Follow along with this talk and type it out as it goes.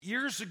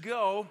Years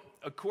ago,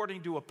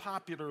 according to a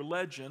popular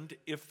legend,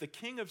 if the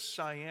king of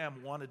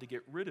Siam wanted to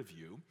get rid of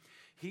you,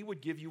 he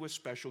would give you a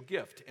special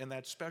gift, and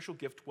that special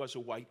gift was a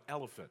white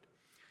elephant.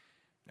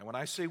 Now, when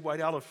I say white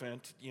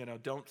elephant,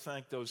 don't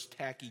think those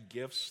tacky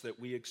gifts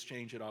that we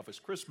exchange at office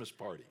Christmas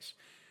parties.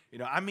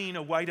 I mean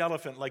a white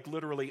elephant, like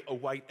literally a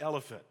white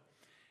elephant.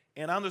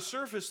 And on the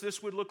surface,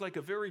 this would look like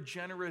a very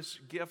generous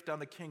gift on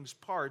the king's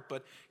part,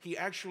 but he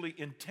actually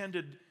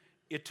intended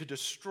it to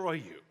destroy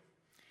you.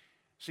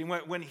 See,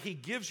 when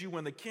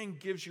the king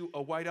gives you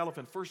a white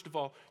elephant, first of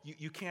all,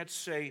 you can't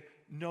say,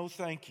 no,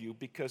 thank you,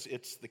 because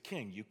it's the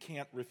king. You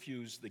can't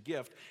refuse the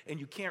gift, and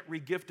you can't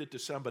re-gift it to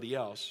somebody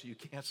else. You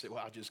can't say,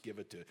 well, I'll just give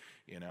it to,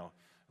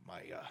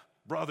 my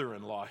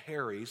brother-in-law,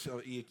 Harry.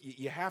 So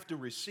you have to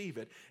receive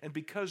it. And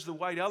because the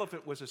white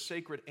elephant was a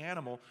sacred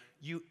animal,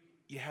 you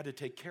had to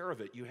take care of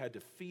it. You had to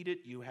feed it.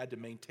 You had to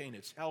maintain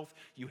its health.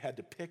 You had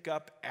to pick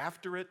up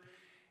after it.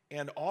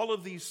 And all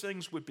of these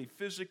things would be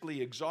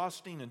physically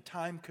exhausting and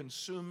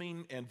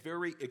time-consuming and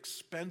very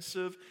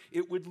expensive.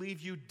 It would leave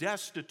you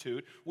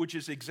destitute, which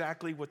is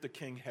exactly what the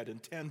king had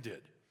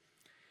intended.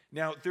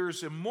 Now,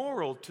 there's a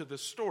moral to the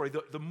story.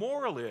 The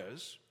moral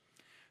is,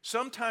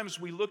 sometimes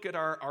we look at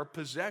our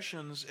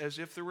possessions as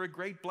if they're a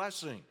great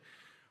blessing,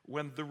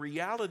 when the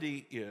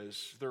reality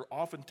is they're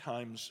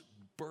oftentimes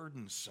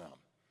burdensome.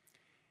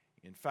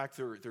 In fact,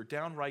 they're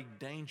downright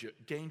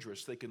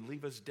dangerous. They can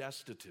leave us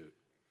destitute.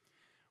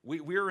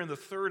 We're in the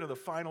third and the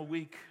final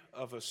week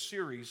of a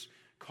series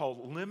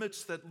called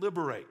Limits That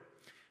Liberate.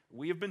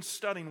 We have been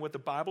studying what the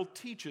Bible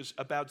teaches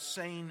about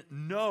saying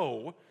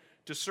no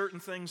to certain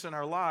things in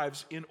our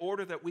lives in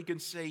order that we can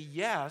say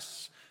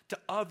yes to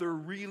other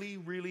really,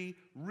 really,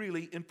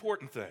 really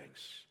important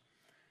things.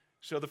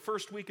 So the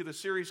first week of the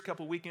series, a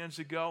couple weekends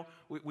ago,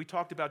 we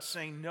talked about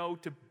saying no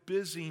to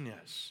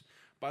busyness.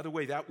 By the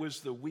way, that was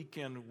the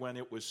weekend when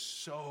it was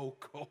so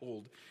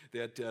cold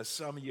that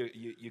some of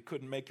you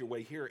couldn't make your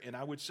way here. And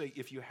I would say,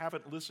 if you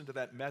haven't listened to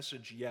that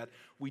message yet,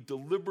 we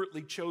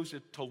deliberately chose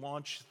it to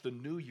launch the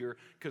new year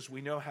because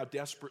we know how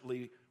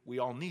desperately we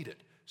all need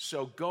it.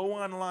 So go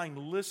online,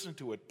 listen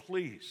to it,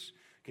 please.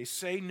 Okay,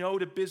 say no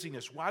to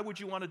busyness. Why would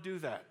you want to do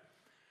that?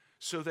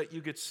 So that you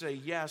could say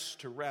yes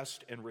to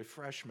rest and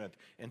refreshment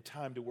and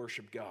time to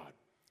worship God.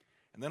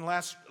 And then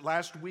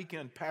last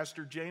weekend,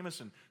 Pastor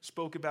Jameson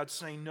spoke about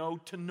saying no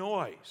to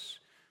noise.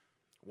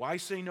 Why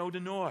say no to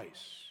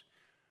noise?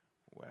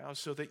 Well,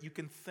 so that you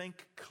can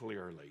think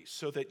clearly,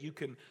 so that you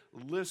can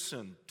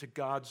listen to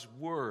God's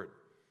word.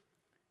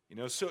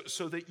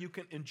 So that you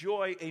can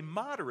enjoy a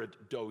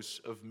moderate dose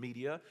of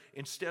media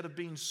instead of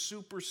being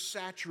super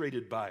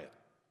saturated by it.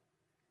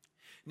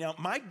 Now,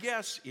 my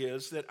guess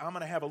is that I'm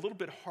going to have a little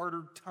bit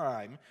harder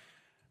time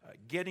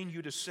getting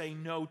you to say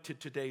no to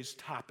today's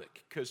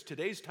topic, because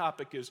today's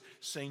topic is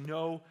say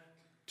no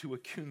to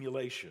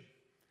accumulation.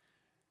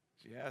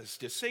 Yes,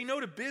 to say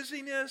no to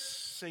busyness,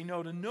 say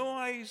no to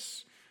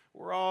noise,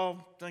 we're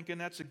all thinking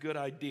that's a good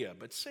idea.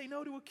 But say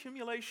no to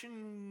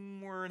accumulation,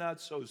 we're not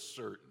so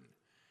certain.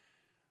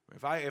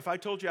 If I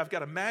told you I've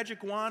got a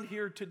magic wand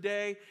here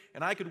today,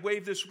 and I could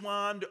wave this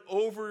wand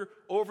over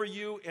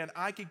you, and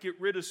I could get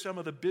rid of some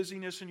of the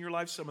busyness in your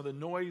life, some of the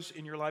noise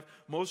in your life,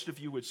 most of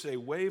you would say,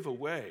 wave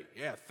away.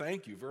 Yeah,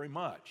 thank you very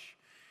much.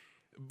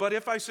 But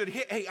if I said,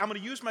 hey, I'm going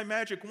to use my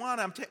magic wand,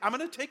 I'm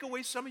going to take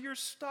away some of your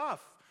stuff,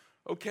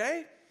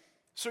 okay?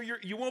 So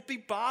you won't be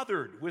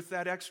bothered with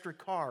that extra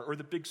car, or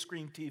the big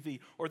screen TV,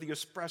 or the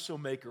espresso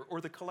maker,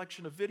 or the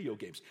collection of video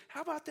games.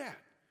 How about that?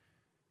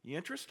 You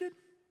interested?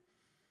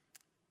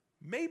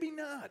 Maybe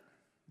not.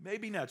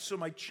 Maybe not. So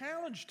my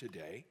challenge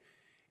today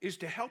is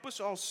to help us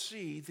all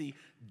see the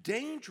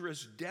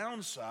dangerous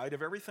downside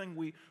of everything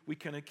we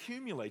can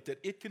accumulate, that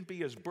it can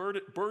be as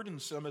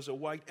burdensome as a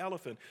white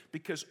elephant,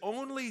 because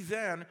only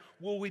then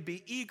will we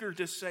be eager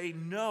to say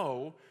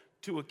no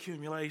to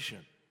accumulation.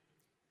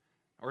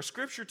 Our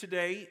scripture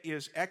today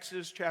is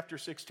Exodus chapter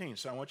 16.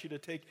 So I want you to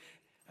take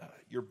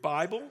your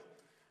Bible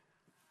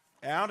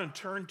out and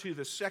turn to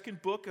the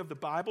second book of the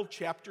Bible,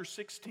 chapter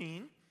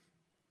 16.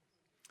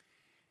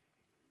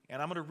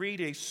 And I'm going to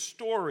read a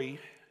story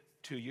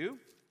to you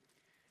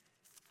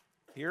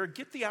here.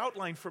 Get the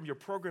outline from your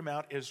program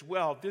out as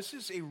well. This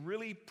is a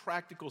really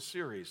practical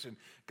series, and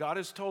God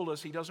has told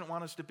us He doesn't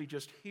want us to be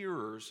just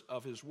hearers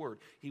of His word.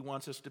 He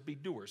wants us to be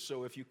doers.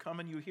 So if you come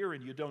and you hear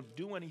and you don't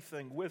do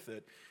anything with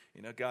it,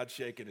 God's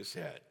shaking His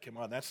head. Come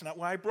on, that's not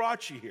why I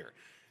brought you here.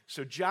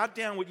 So jot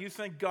down what you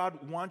think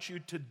God wants you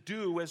to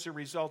do as a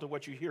result of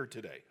what you hear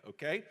today,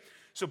 okay?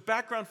 So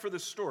background for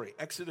this story,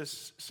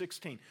 Exodus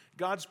 16.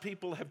 God's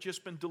people have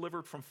just been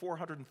delivered from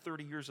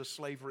 430 years of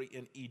slavery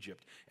in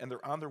Egypt, and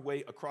they're on their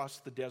way across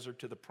the desert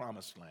to the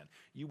Promised Land.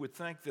 You would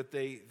think that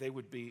they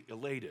would be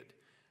elated.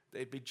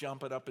 They'd be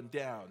jumping up and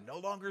down. No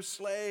longer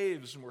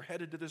slaves, and we're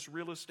headed to this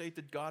real estate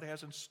that God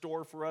has in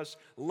store for us.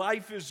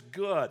 Life is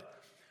good.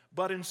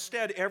 But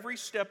instead, every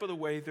step of the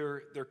way,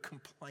 they're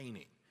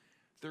complaining.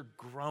 They're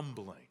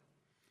grumbling.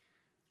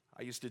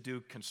 I used to do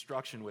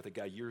construction with a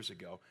guy years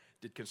ago.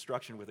 Did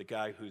construction with a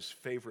guy whose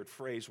favorite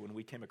phrase when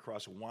we came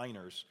across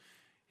whiners,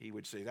 he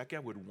would say, that guy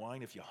would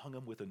whine if you hung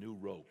him with a new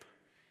rope.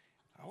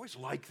 I always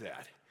like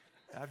that.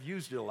 I've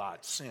used it a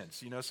lot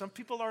since. Some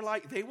people are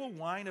like, they will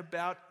whine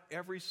about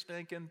every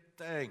stinking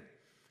thing.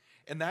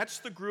 And that's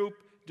the group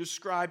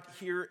described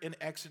here in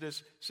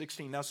Exodus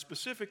 16. Now,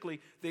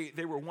 specifically,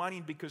 they were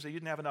whining because they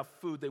didn't have enough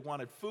food. They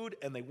wanted food,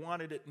 and they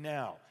wanted it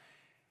now.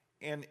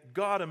 And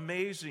God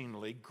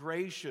amazingly,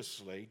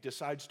 graciously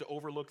decides to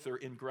overlook their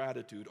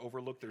ingratitude,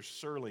 overlook their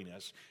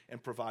surliness,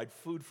 and provide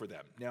food for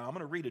them. Now, I'm going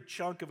to read a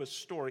chunk of a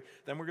story.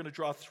 Then we're going to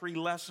draw 3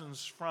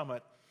 lessons from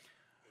it.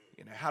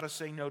 How to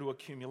say no to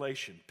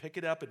accumulation. Pick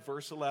it up at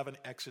verse 11,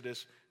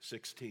 Exodus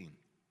 16.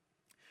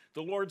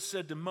 The Lord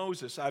said to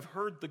Moses, I've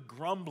heard the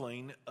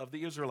grumbling of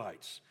the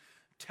Israelites.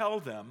 Tell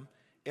them,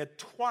 at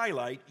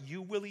twilight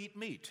you will eat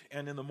meat,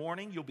 and in the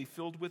morning you'll be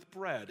filled with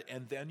bread,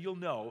 and then you'll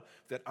know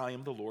that I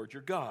am the Lord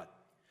your God.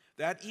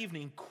 That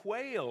evening,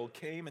 quail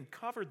came and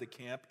covered the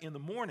camp. In the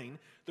morning,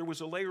 there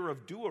was a layer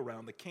of dew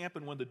around the camp,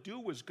 and when the dew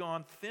was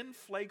gone, thin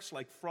flakes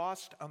like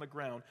frost on the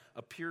ground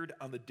appeared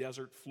on the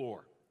desert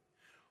floor.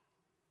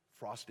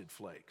 Frosted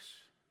flakes.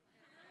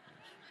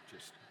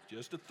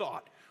 Just a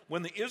thought.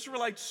 When the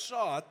Israelites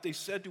saw it, they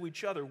said to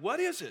each other, what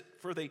is it?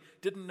 For they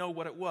didn't know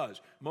what it was.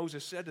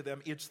 Moses said to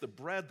them, it's the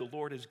bread the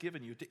Lord has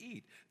given you to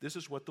eat. This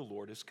is what the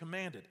Lord has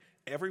commanded.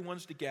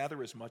 Everyone's to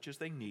gather as much as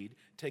they need.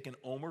 Take an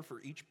omer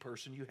for each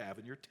person you have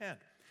in your tent.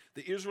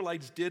 The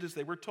Israelites did as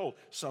they were told.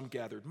 Some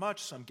gathered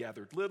much, some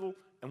gathered little.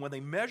 And when they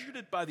measured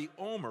it by the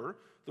omer,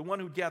 the one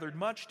who gathered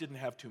much didn't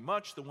have too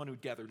much. The one who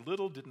gathered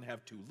little didn't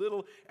have too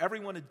little.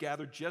 Everyone had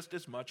gathered just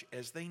as much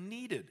as they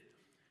needed.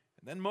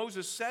 And then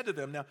Moses said to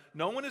them, now,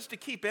 no one is to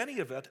keep any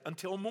of it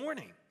until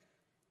morning.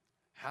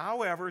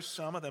 However,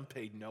 some of them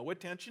paid no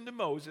attention to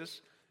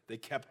Moses. They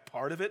kept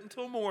part of it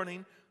until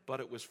morning, but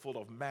it was full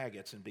of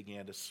maggots and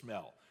began to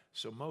smell.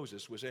 So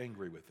Moses was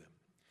angry with them.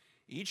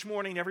 Each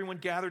morning, everyone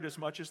gathered as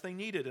much as they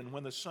needed, and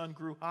when the sun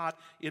grew hot,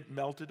 it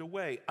melted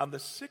away. On the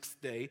 6th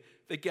day,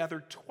 they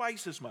gathered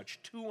twice as much,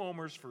 2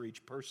 omers for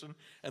each person,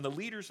 and the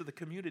leaders of the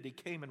community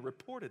came and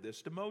reported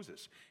this to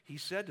Moses. He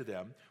said to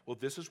them, well,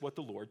 this is what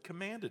the Lord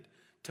commanded.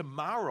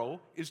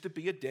 Tomorrow is to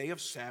be a day of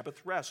Sabbath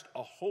rest,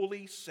 a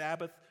holy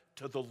Sabbath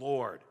to the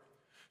Lord.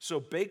 So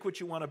bake what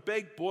you want to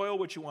bake, boil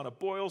what you want to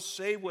boil,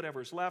 save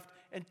whatever's left,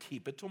 and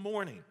keep it till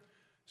morning.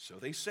 So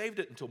they saved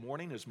it until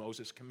morning as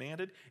Moses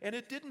commanded, and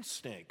it didn't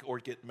stink or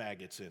get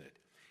maggots in it.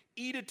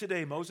 Eat it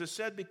today, Moses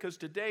said, because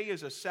today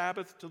is a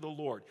Sabbath to the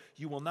Lord.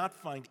 You will not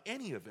find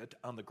any of it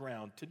on the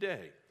ground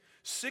today.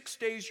 6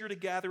 days you're to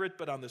gather it,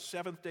 but on the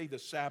 7th day, the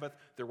Sabbath,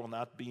 there will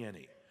not be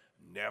any.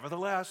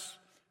 Nevertheless,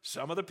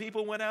 some of the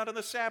people went out on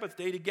the Sabbath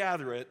day to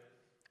gather it,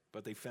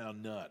 but they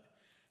found none.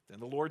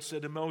 Then the Lord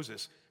said to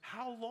Moses,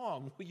 how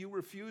long will you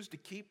refuse to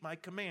keep my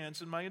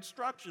commands and my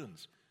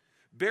instructions?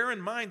 Bear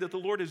in mind that the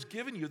Lord has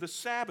given you the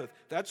Sabbath.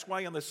 That's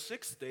why on the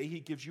 6th day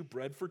he gives you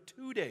bread for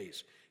 2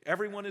 days.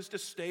 Everyone is to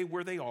stay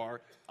where they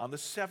are. On the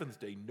 7th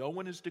day, no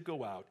one is to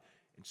go out.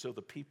 And so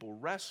the people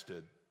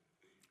rested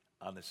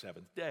on the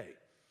 7th day.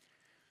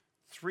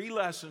 3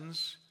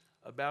 lessons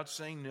about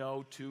saying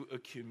no to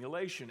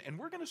accumulation. And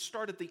we're going to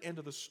start at the end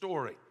of the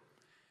story.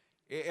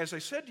 As I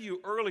said to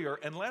you earlier,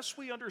 unless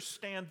we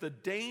understand the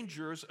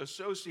dangers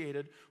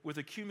associated with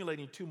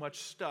accumulating too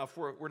much stuff,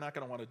 we're not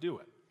going to want to do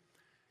it.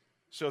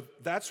 So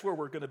that's where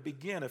we're going to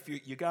begin. If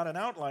you got an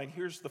outline,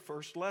 here's the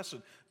first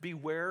lesson.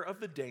 Beware of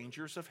the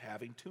dangers of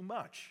having too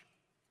much.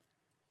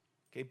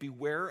 Okay,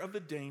 beware of the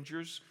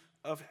dangers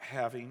of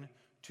having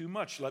too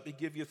much. Let me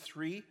give you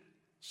 3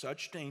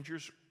 such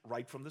dangers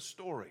right from the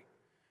story.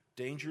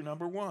 Danger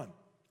number 1,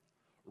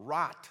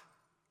 rot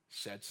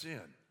sets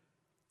in.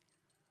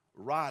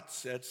 Rot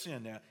sets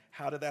in. Now,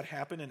 how did that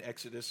happen in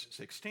Exodus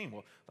 16?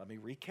 Well, let me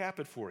recap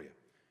it for you.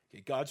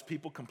 Okay, God's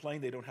people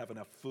complain they don't have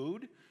enough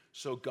food,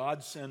 so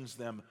God sends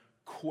them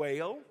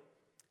quail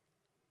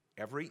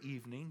every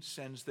evening,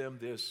 sends them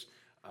this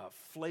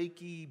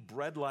flaky,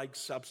 bread-like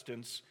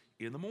substance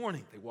in the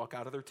morning. They walk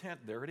out of their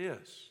tent, and there it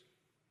is.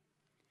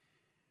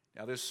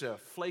 Now, this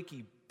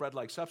flaky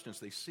bread-like substance,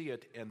 they see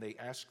it, and they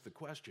ask the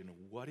question,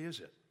 what is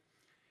it?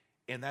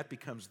 And that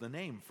becomes the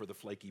name for the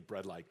flaky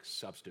bread-like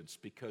substance,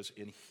 because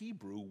in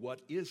Hebrew,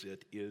 what is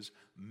it is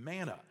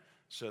manna.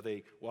 So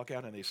they walk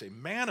out and they say,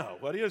 manna,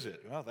 what is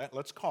it? Well,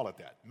 let's call it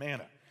that,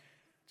 manna.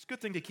 It's a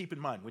good thing to keep in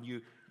mind when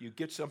you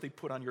get something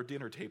put on your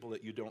dinner table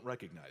that you don't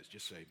recognize.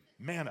 Just say,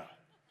 manna.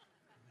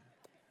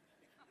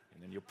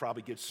 And then you'll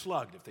probably get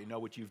slugged if they know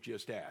what you've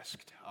just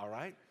asked, all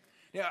right?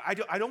 Now,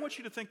 I don't want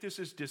you to think this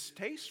is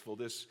distasteful,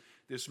 this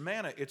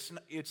manna.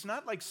 It's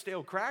not like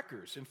stale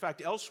crackers. In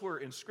fact, elsewhere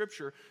in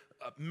Scripture,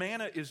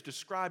 manna is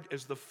described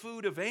as the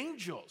food of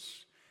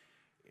angels.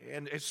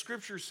 And as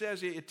Scripture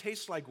says, it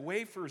tastes like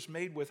wafers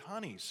made with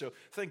honey. So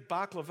think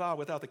baklava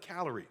without the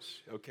calories,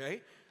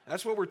 okay?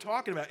 That's what we're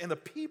talking about. And the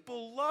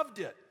people loved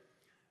it.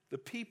 The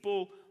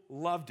people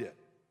loved it.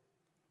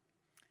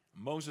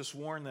 Moses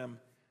warned them,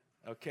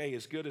 okay,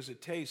 as good as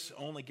it tastes,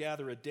 only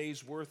gather a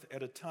day's worth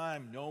at a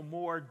time. No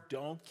more.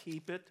 Don't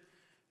keep it.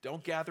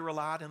 Don't gather a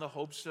lot in the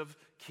hopes of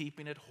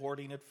keeping it,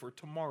 hoarding it for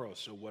tomorrow.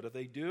 So what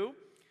do?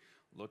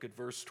 Look at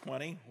verse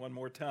 20 one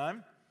more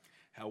time.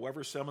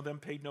 However, some of them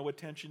paid no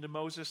attention to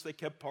Moses. They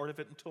kept part of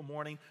it until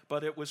morning,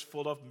 but it was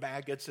full of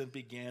maggots and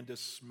began to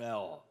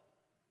smell.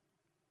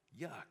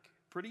 Yuck.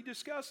 Pretty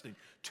disgusting.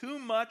 Too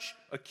much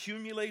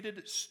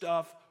accumulated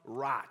stuff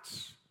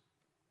rots.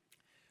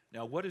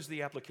 Now, what is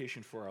the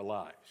application for our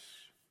lives?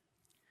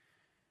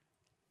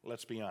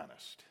 Let's be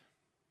honest.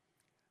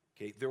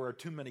 Okay, there are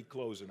too many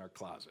clothes in our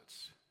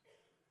closets.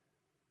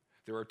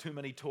 There are too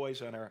many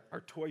toys on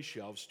our toy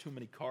shelves, too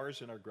many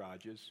cars in our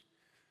garages,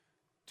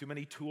 too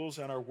many tools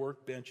on our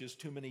workbenches,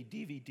 too many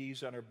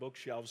DVDs on our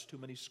bookshelves, too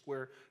many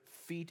square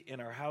feet in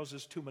our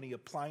houses, too many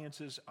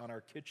appliances on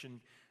our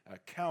kitchen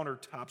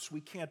countertops.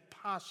 We can't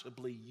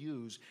possibly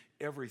use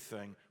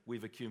everything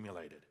we've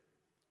accumulated.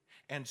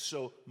 And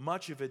so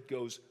much of it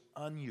goes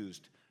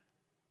unused.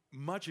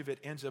 Much of it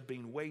ends up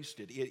being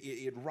wasted.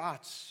 It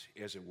rots,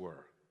 as it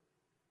were.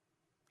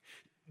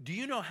 Do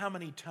you know how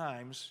many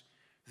times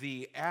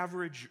the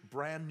average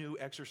brand new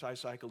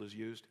exercise cycle is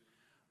used?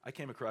 I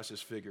came across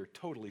this figure,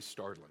 totally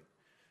startling.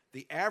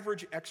 The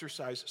average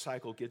exercise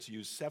cycle gets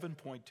used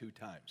 7.2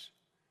 times.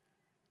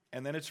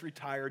 And then it's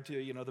retired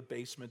to, the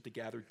basement to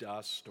gather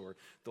dust, or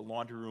the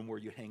laundry room where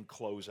you hang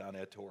clothes on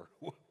it, or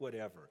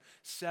whatever.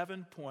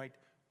 7.2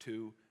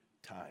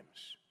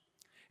 times.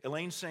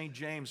 Elaine St.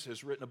 James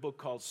has written a book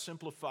called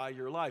Simplify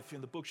Your Life.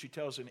 In the book, she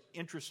tells an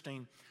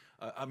interesting,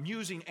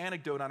 amusing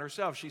anecdote on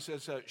herself. She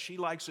says she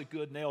likes a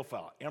good nail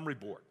file, emery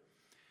board.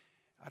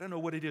 I don't know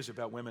what it is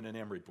about women and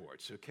emery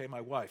boards. Okay,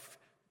 my wife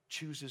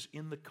chooses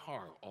in the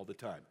car all the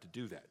time to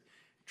do that.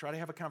 Try to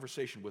have a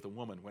conversation with a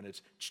woman when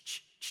it's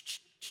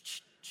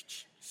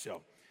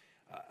so.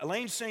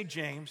 Elaine St.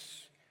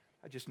 James,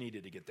 I just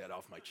needed to get that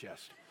off my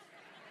chest.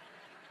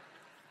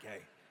 Okay.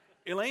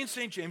 Elaine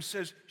St. James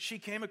says she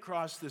came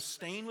across this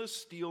stainless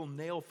steel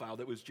nail file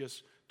that was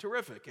just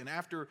terrific. And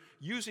after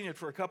using it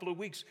for a couple of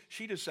weeks,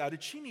 she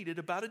decided she needed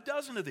about a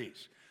dozen of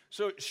these.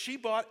 So she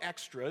bought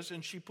extras,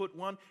 and she put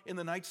one in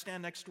the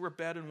nightstand next to her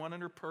bed, and one in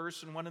her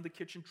purse, and one in the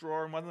kitchen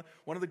drawer, and one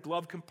in the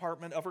glove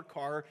compartment of her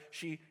car.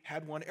 She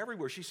had one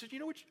everywhere. She said, you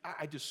know what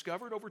I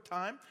discovered over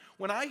time?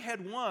 When I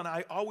had one,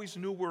 I always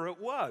knew where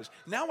it was.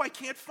 Now I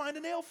can't find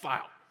a nail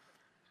file.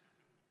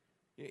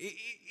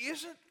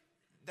 Isn't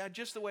that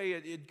just the way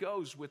it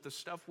goes with the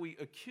stuff we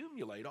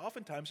accumulate?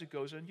 Oftentimes it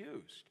goes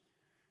unused.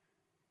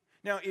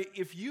 Now,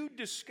 if you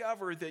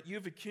discover that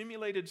you've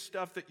accumulated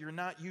stuff that you're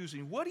not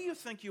using, what do you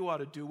think you ought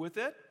to do with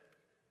it?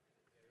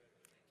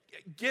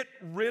 Get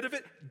rid of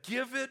it.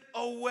 Give it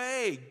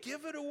away.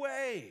 Give it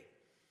away.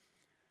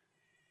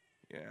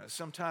 Yeah,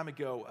 some time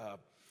ago,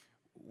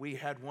 we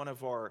had one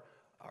of our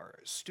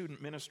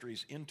student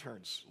ministries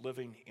interns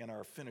living in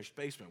our finished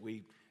basement.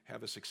 We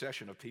have a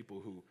succession of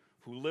people who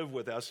live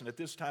with us, and at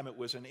this time it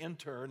was an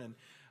intern, and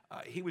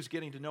he was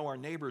getting to know our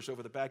neighbors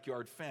over the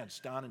backyard fence,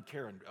 Don and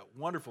Karen, a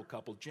wonderful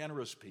couple,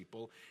 generous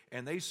people,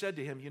 and they said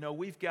to him,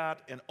 we've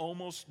got an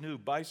almost new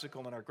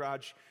bicycle in our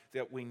garage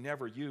that we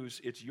never use.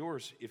 It's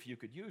yours if you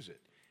could use it.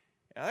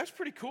 Now, that's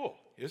pretty cool,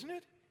 isn't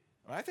it?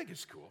 Well, I think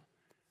it's cool.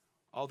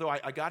 Although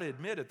I got to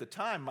admit, at the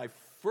time, my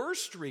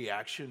first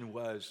reaction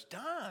was,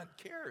 Don,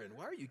 Karen,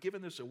 why are you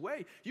giving this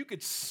away? You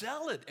could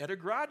sell it at a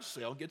garage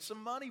sale and get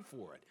some money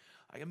for it.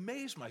 I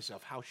amaze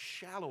myself how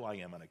shallow I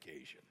am on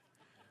occasion.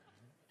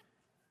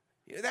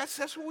 Yeah, that's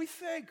what we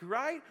think,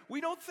 right?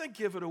 We don't think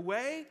give it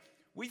away.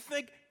 We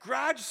think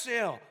garage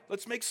sale.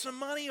 Let's make some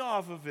money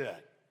off of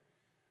it.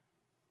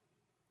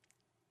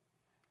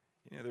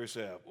 There's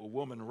a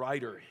woman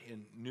writer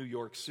in New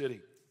York City.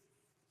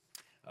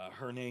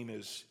 Her name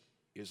is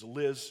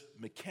Liz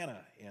McKenna,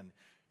 and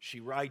she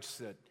writes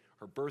that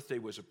her birthday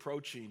was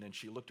approaching, and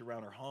she looked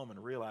around her home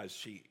and realized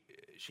she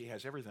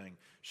has everything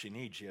she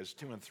needs. She has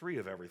 2 and 3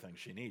 of everything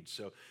she needs.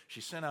 So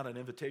she sent out an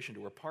invitation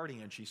to her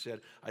party, and she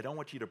said, I don't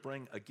want you to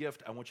bring a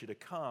gift. I want you to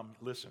come.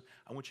 Listen,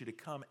 I want you to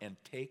come and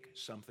take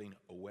something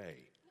away.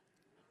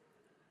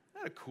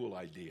 Not a cool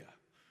idea.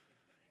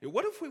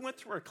 What if we went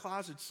through our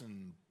closets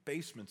and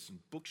basements and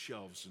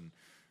bookshelves and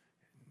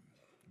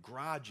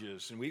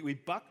garages, and we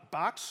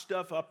boxed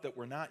stuff up that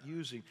we're not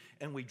using,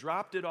 and we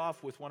dropped it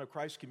off with one of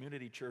Christ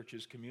Community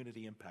Church's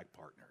community impact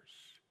partners?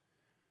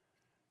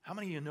 How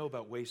many of you know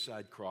about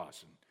Wayside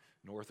Cross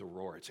in North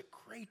Aurora? It's a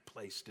great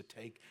place to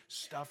take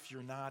stuff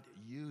you're not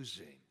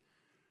using.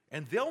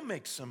 And they'll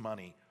make some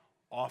money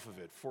off of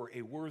it for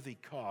a worthy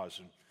cause,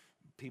 and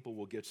people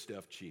will get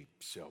stuff cheap.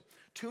 So,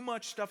 too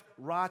much stuff,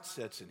 rot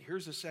sets in.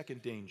 Here's the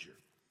second danger.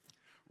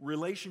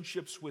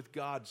 Relationships with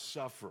God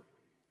suffer.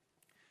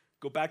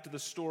 Go back to the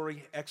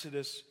story,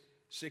 Exodus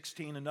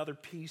 16, another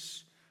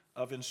piece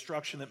of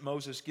instruction that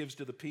Moses gives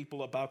to the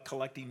people about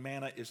collecting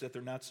manna is that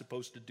they're not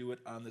supposed to do it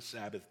on the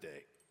Sabbath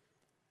day.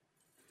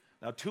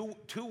 Now,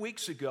 two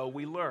weeks ago,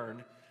 we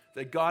learned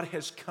that God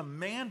has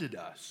commanded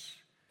us,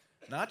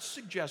 not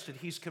suggested,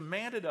 He's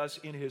commanded us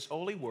in His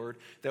holy word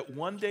that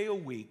one day a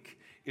week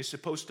is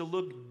supposed to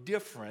look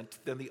different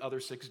than the other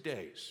 6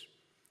 days.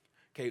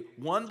 Okay,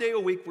 one day a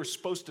week we're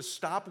supposed to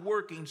stop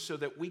working so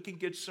that we can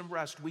get some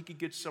rest, we can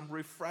get some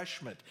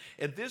refreshment.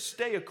 And this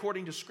day,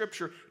 according to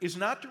Scripture, is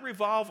not to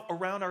revolve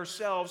around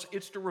ourselves,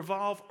 it's to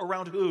revolve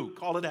around who?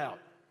 Call it out.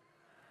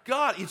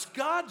 God. It's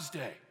God's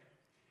day.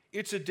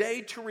 It's a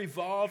day to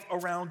revolve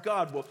around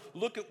God. Well,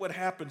 look at what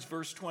happens,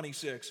 verse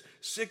 26.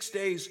 6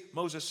 days,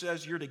 Moses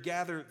says, you're to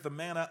gather the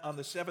manna. On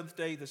the seventh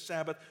day, the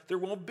Sabbath, there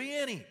won't be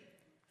any.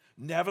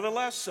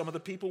 Nevertheless, some of the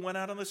people went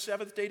out on the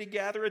seventh day to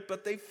gather it,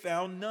 but they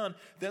found none.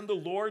 Then the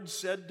Lord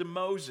said to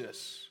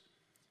Moses,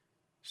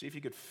 see if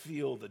you could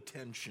feel the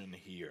tension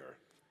here.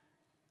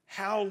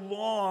 How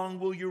long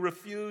will you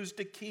refuse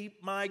to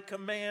keep my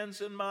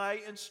commands and my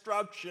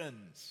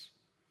instructions?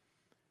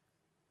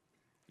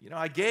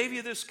 I gave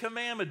you this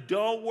commandment.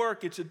 Don't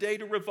work. It's a day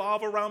to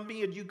revolve around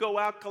me, and you go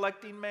out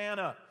collecting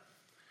manna.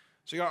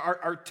 See,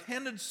 our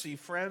tendency,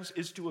 friends,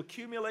 is to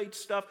accumulate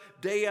stuff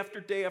day after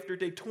day after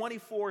day,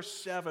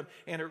 24/7,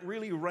 and it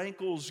really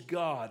rankles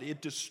God.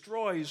 It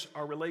destroys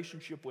our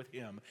relationship with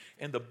Him.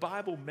 And the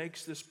Bible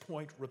makes this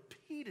point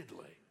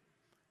repeatedly.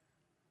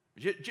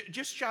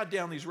 Just jot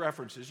down these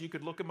references. You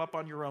could look them up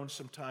on your own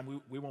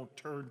sometime. We won't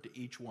turn to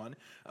each one.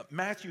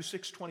 Matthew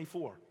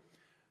 6:24.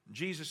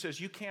 Jesus says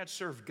you can't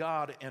serve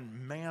God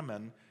and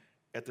mammon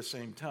at the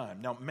same time.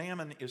 Now,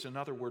 mammon is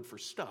another word for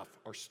stuff,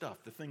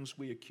 the things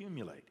we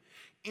accumulate.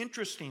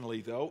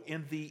 Interestingly, though,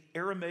 in the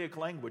Aramaic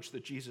language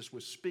that Jesus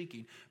was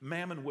speaking,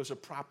 mammon was a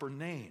proper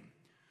name.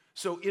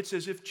 So it's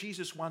as if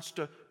Jesus wants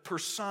to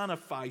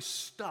personify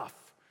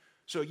stuff.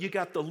 So you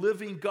got the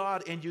living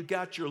God and you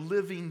got your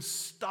living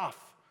stuff.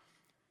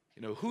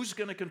 Who's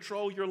going to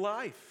control your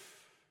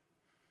life?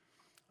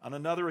 On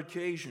another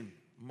occasion,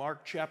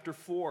 Mark chapter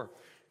 4,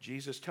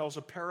 Jesus tells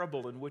a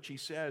parable in which he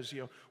says,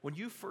 when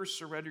you first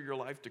surrender your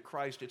life to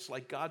Christ, it's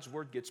like God's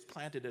word gets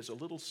planted as a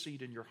little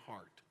seed in your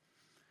heart.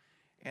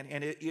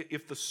 And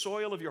if the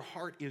soil of your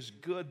heart is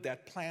good,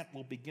 that plant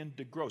will begin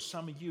to grow.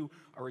 Some of you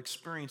are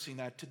experiencing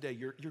that today.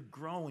 You're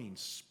growing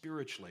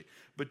spiritually.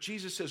 But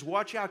Jesus says,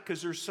 watch out,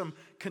 because there's some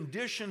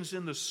conditions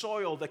in the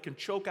soil that can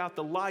choke out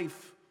the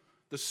life,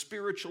 the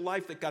spiritual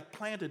life that got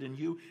planted in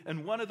you.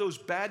 And one of those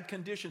bad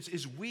conditions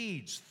is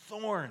weeds,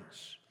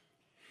 thorns.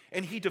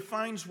 And he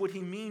defines what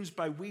he means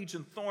by weeds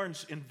and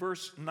thorns in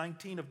verse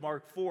 19 of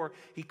Mark 4.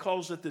 He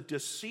calls it the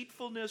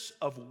deceitfulness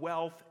of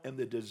wealth and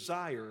the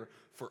desire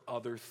for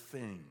other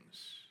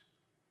things.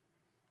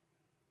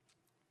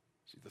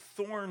 See, the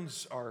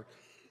thorns are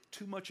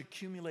too much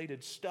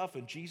accumulated stuff,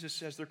 and Jesus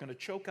says they're going to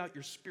choke out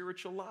your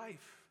spiritual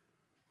life.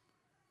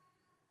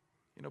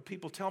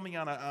 People tell me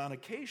on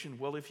occasion,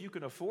 well, if you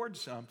can afford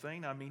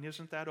something,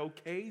 isn't that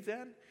okay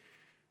then?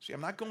 See,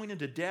 I'm not going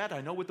into debt.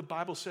 I know what the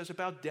Bible says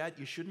about debt.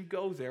 You shouldn't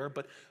go there,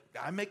 but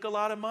I make a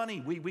lot of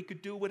money. We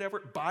could do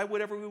whatever, buy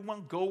whatever we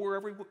want, go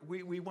wherever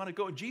we want to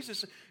go. And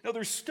Jesus,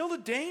 there's still a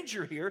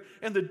danger here,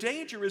 and the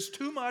danger is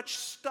too much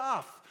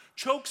stuff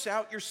chokes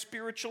out your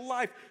spiritual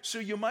life. So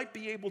you might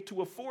be able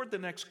to afford the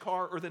next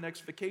car or the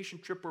next vacation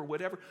trip or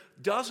whatever.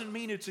 Doesn't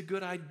mean it's a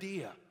good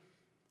idea.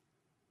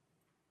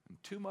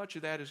 And too much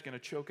of that is going to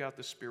choke out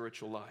the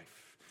spiritual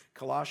life.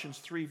 Colossians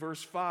 3,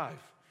 verse 5.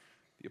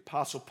 The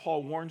Apostle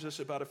Paul warns us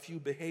about a few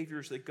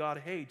behaviors that God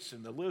hates,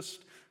 and the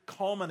list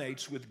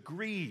culminates with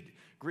greed.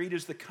 Greed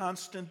is the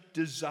constant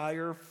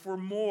desire for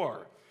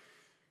more.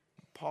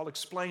 Paul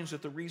explains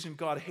that the reason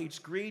God hates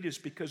greed is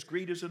because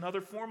greed is another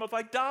form of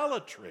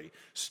idolatry.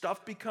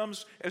 Stuff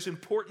becomes as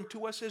important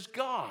to us as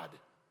God.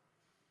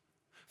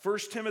 1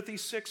 Timothy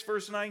 6,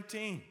 verse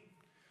 19.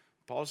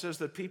 Paul says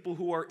that people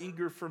who are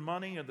eager for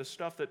money and the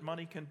stuff that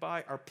money can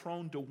buy are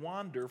prone to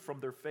wander from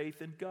their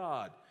faith in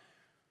God.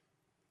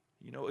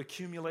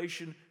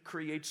 Accumulation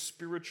creates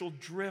spiritual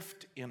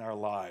drift in our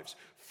lives.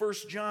 1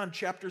 John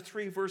chapter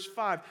 3, verse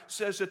 5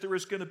 says that there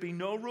is going to be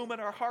no room in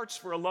our hearts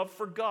for a love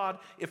for God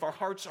if our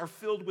hearts are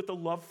filled with a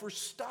love for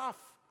stuff.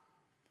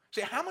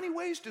 See, how many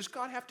ways does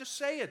God have to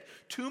say it?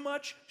 Too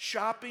much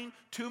shopping,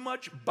 too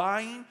much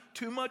buying,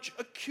 too much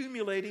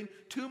accumulating,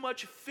 too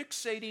much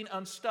fixating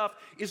on stuff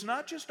is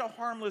not just a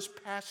harmless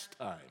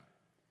pastime.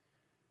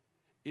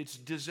 It's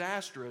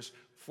disastrous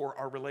for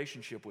our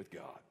relationship with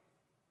God.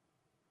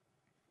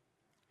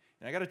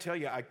 And I got to tell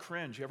you, I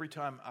cringe every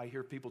time I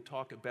hear people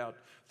talk about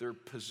their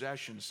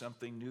possessions,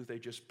 something new they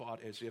just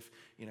bought, as if,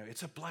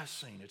 it's a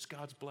blessing, it's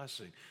God's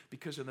blessing.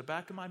 Because in the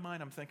back of my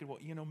mind, I'm thinking, well,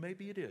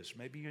 maybe it is.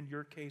 Maybe in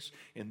your case,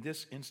 in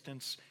this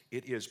instance,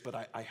 it is.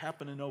 But I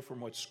happen to know from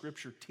what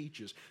Scripture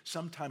teaches,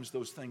 sometimes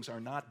those things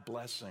are not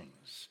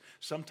blessings.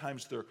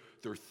 Sometimes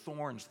they're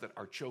thorns that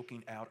are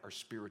choking out our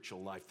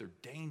spiritual life. They're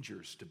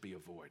dangers to be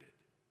avoided.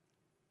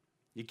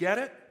 You get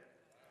it?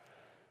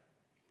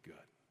 Good.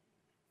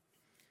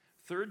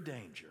 Third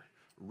danger,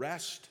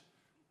 rest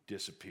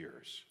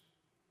disappears.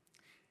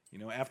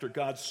 After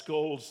God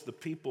scolds the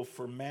people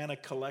for manna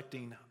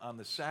collecting on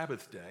the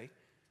Sabbath day,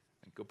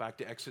 and go back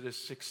to Exodus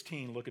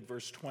 16, look at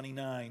verse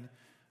 29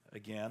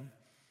 again.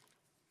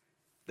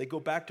 They go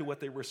back to what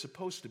they were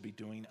supposed to be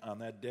doing on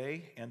that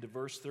day. And to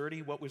verse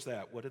 30, what was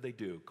that? What did they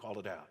do? Call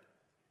it out.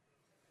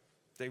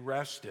 They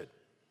rested.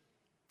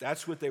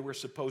 That's what they were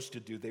supposed to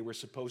do. They were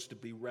supposed to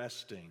be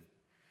resting.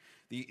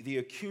 The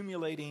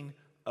accumulating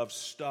of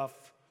stuff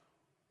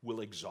will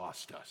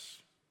exhaust us.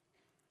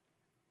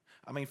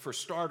 For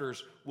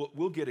starters,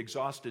 we'll get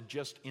exhausted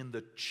just in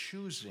the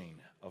choosing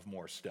of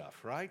more stuff,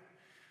 right?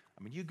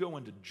 I mean, you go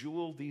into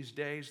Jewel these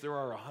days, there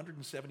are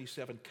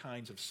 177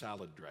 kinds of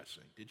salad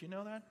dressing. Did you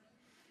know that?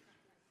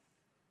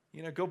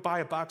 You know, go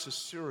buy a box of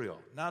cereal.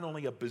 Not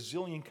only a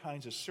bazillion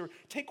kinds of cereal.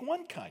 Take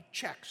one kind,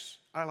 Chex.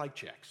 I like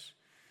Chex.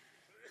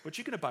 But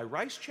you're going to buy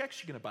rice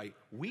Chex, you're going to buy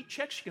wheat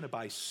Chex, you're going to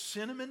buy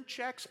cinnamon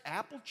Chex,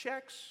 apple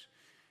Chex,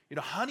 you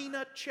know, honey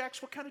nut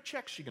Chex. What kind of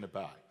Chex are you going to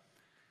buy?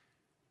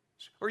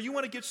 Or you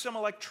want to get some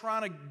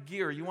electronic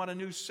gear. You want a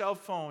new cell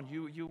phone.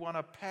 You want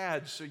a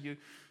pad, so you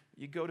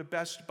go to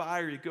Best Buy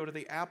or you go to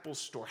the Apple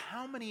store.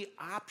 How many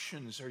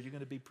options are you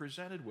going to be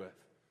presented with?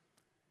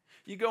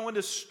 You go into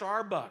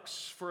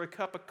Starbucks for a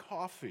cup of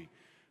coffee.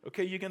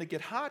 Okay, you're going to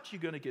get hot,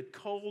 you're going to get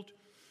cold,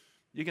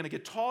 you're going to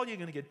get tall, you're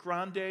going to get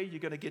grande, you're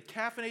going to get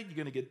caffeinated,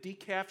 you're going to get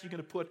decaf, you're going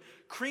to put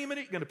cream in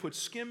it, you're going to put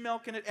skim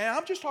milk in it. And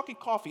I'm just talking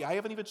coffee. I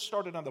haven't even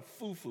started on the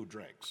foo-foo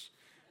drinks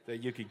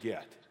that you could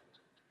get.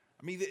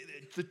 I mean,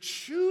 the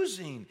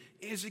choosing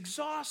is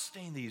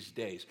exhausting these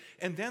days.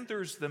 And then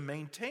there's the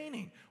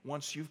maintaining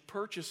once you've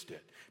purchased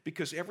it.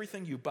 Because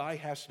everything you buy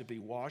has to be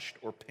washed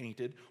or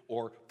painted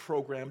or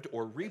programmed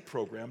or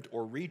reprogrammed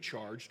or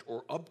recharged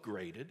or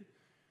upgraded.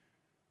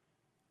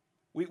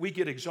 We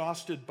get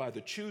exhausted by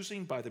the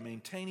choosing, by the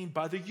maintaining,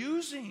 by the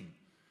using.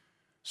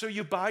 So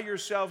you buy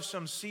yourself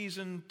some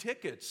season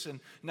tickets, and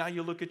now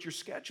you look at your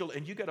schedule,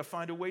 and you got to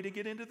find a way to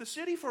get into the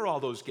city for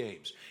all those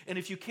games. And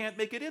if you can't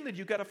make it in, then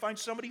you got to find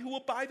somebody who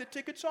will buy the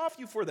tickets off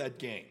you for that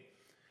game.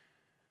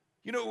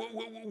 You know,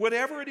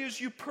 whatever it is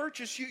you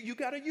purchase, you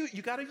got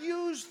to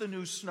use the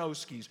new snow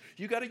skis.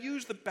 You got to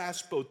use the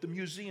bass boat, the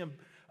museum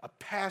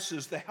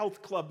passes, the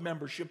health club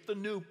membership. The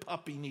new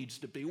puppy needs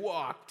to be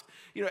walked.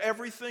 You know,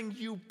 everything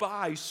you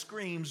buy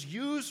screams,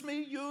 "Use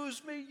me,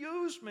 use me,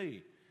 use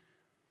me."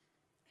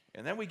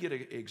 And then we get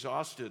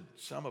exhausted,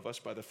 some of us,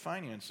 by the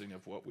financing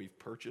of what we've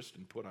purchased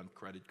and put on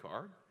credit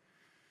card.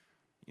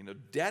 You know,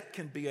 debt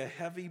can be a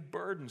heavy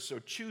burden, so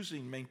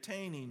choosing,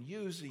 maintaining,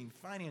 using,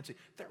 financing,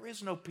 there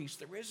is no peace,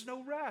 there is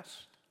no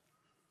rest.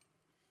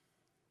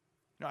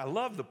 Now, I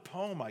love the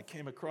poem I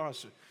came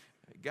across,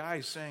 a guy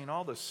saying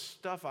all the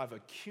stuff I've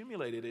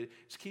accumulated,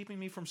 it's keeping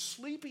me from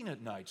sleeping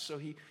at night. So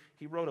he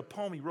wrote a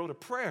poem, he wrote a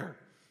prayer.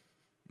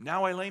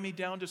 Now I lay me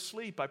down to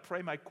sleep, I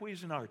pray my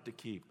Cuisinart to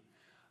keep.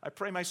 I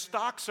pray my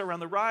stocks are on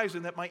the rise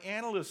and that my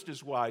analyst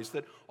is wise,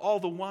 that all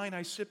the wine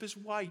I sip is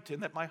white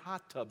and that my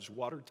hot tub's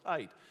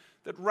watertight,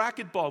 that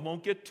racquetball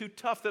won't get too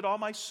tough, that all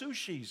my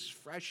sushi's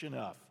fresh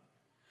enough.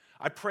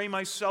 I pray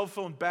my cell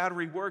phone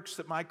battery works,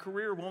 that my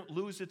career won't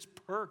lose its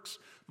perks,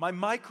 my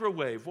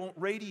microwave won't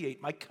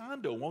radiate, my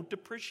condo won't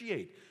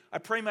depreciate. I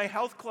pray my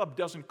health club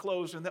doesn't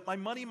close and that my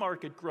money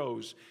market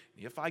grows.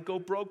 If I go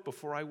broke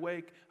before I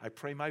wake, I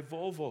pray my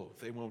Volvo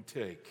they won't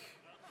take.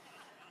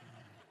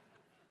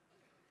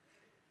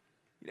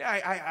 Yeah,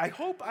 I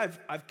hope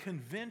I've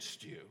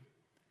convinced you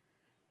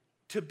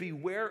to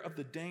beware of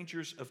the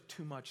dangers of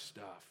too much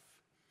stuff.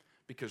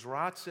 Because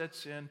rot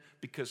sets in,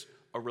 because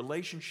a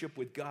relationship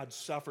with God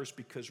suffers,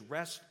 because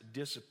rest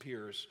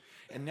disappears.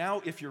 And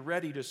now if you're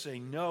ready to say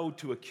no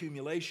to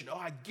accumulation, oh,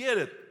 I get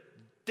it,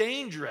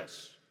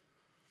 dangerous.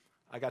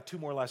 I got 2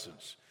 more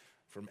lessons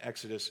from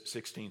Exodus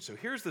 16. So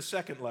here's the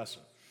second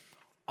lesson.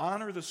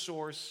 Honor the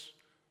source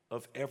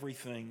of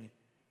everything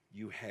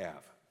you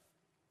have.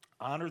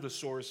 Honor the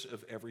source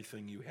of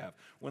everything you have.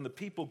 When the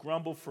people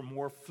grumble for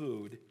more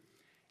food,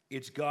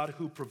 it's God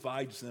who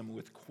provides them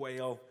with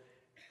quail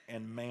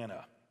and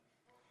manna.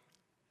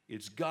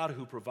 It's God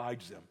who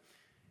provides them.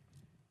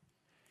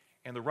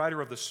 And the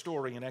writer of the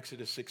story in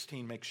Exodus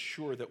 16 makes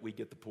sure that we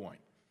get the point,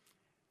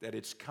 that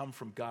it's come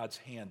from God's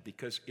hand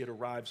because it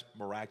arrives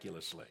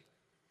miraculously.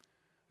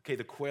 Okay,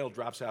 the quail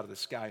drops out of the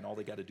sky and all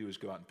they got to do is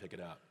go out and pick it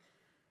up.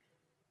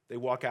 They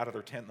walk out of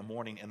their tent in the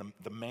morning, and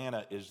the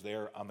manna is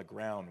there on the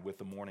ground with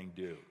the morning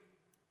dew.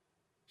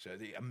 So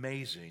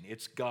amazing.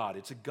 It's God.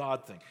 It's a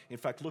God thing. In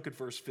fact, look at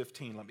verse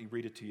 15. Let me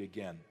read it to you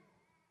again.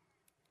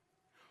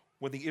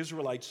 When the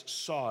Israelites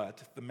saw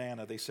it, the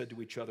manna, they said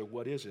to each other,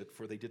 "What is it?"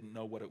 For they didn't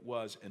know what it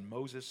was. And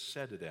Moses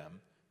said to them,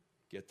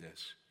 get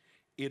this,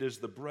 "It is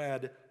the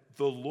bread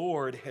the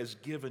Lord has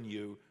given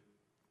you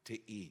to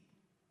eat."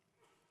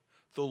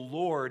 The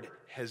Lord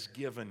has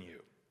given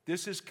you.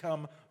 This has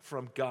come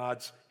from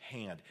God's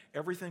hand.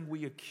 Everything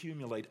we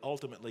accumulate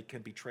ultimately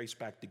can be traced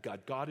back to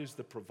God. God is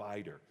the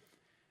provider.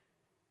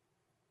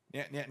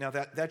 Now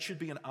that should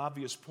be an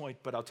obvious point,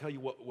 but I'll tell you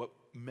what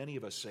many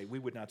of us say. We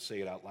would not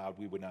say it out loud.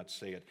 We would not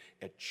say it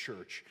at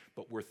church,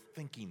 but we're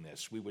thinking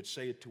this. We would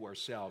say it to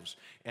ourselves,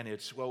 and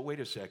it's, well, wait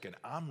a second.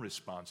 I'm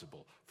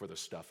responsible for the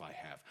stuff I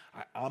have.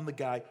 I'm the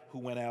guy who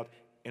went out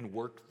and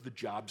worked the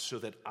job so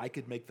that I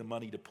could make the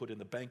money to put in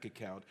the bank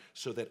account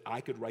so that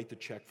I could write the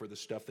check for the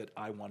stuff that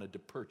I wanted to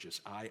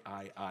purchase. I.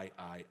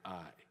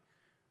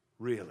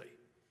 Really?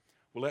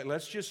 Well,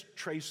 let's just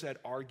trace that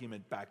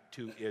argument back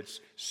to its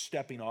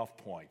stepping off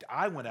point.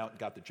 I went out and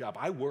got the job.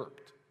 I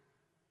worked.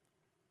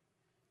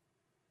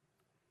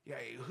 Yeah,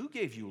 who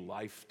gave you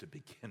life to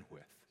begin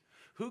with?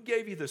 Who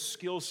gave you the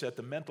skill set,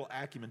 the mental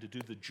acumen to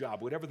do the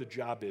job, whatever the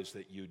job is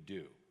that you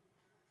do?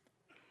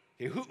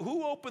 Okay,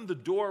 who opened the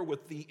door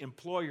with the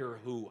employer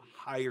who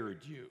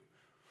hired you?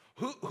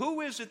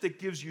 Who is it that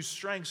gives you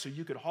strength so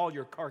you could haul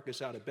your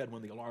carcass out of bed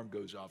when the alarm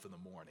goes off in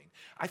the morning?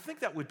 I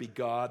think that would be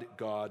God,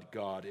 God,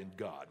 God, and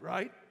God,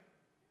 right?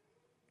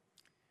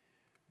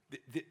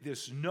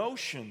 This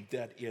notion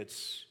that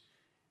it's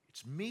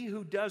me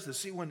who does this.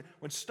 See, when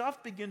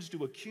stuff begins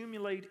to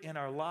accumulate in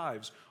our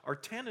lives, our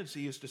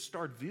tendency is to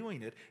start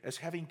viewing it as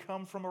having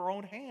come from our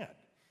own hand.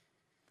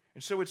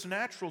 And so it's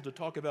natural to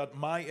talk about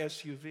my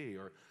SUV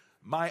or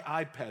my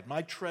iPad,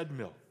 my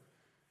treadmill,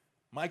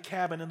 my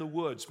cabin in the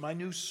woods, my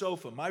new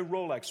sofa, my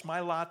Rolex,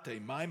 my latte,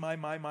 my.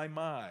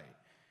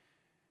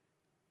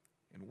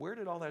 And where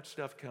did all that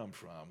stuff come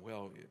from?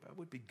 Well, that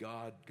would be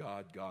God,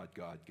 God, God,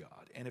 God,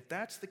 God. And if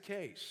that's the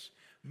case,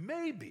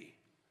 maybe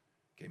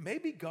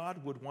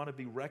God would want to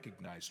be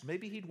recognized.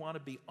 Maybe he'd want to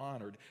be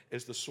honored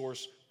as the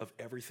source of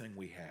everything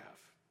we have.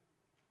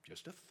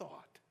 Just a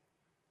thought.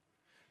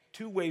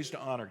 2 ways to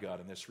honor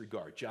God in this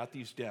regard. Jot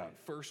these down.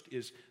 First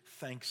is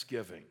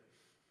thanksgiving.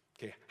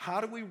 Okay,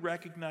 how do we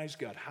recognize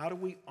God? How do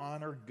we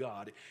honor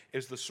God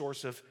as the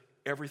source of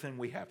everything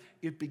we have?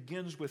 It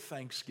begins with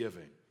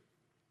thanksgiving.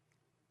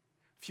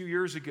 A few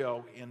years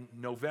ago in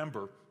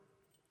November,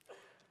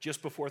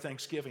 just before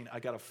Thanksgiving, I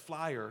got a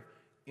flyer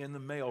in the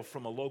mail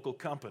from a local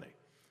company.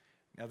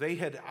 Now, they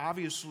had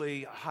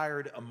obviously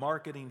hired a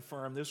marketing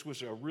firm. This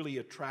was a really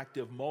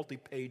attractive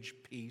multi-page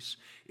piece.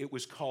 It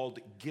was called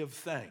Give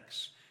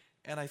Thanks.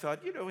 And I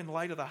thought, in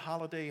light of the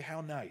holiday,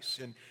 how nice.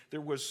 And there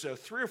was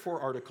 3 or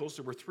 4 articles.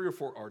 There were 3 or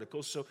 4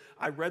 articles, so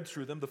I read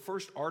through them. The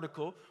first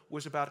article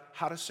was about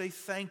how to say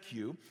thank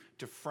you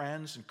to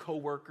friends and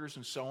coworkers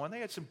and so on. They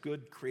had some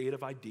good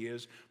creative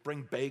ideas.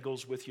 Bring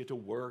bagels with you to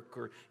work,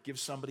 or give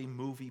somebody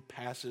movie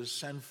passes,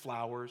 send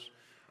flowers.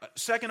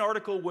 Second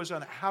article was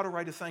on how to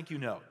write a thank you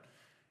note.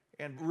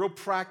 And real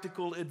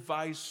practical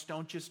advice.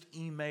 Don't just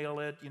email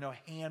it,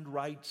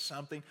 handwrite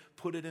something,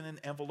 put it in an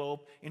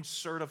envelope,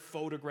 insert a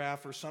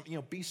photograph or something,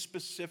 be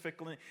specific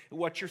in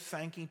what you're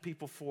thanking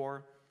people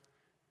for.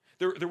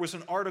 There was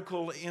an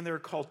article in there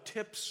called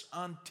Tips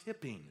on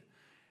Tipping.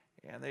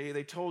 And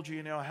they told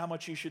you, how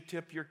much you should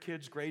tip your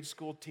kid's grade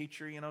school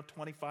teacher,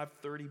 $25,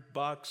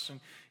 $30.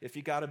 And if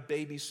you got a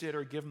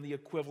babysitter, give them the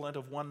equivalent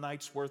of one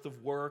night's worth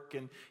of work.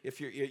 And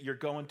if you're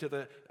going to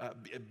the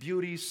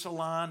beauty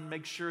salon,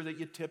 make sure that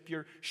you tip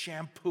your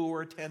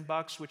shampooer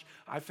 $10, which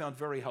I found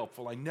very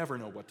helpful. I never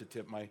know what to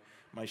tip my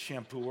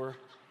shampooer.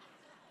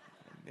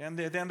 And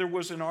then there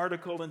was an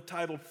article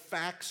entitled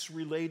Facts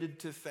Related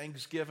to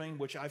Thanksgiving,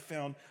 which I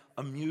found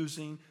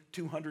amusing.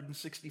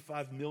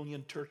 265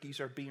 million turkeys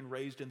are being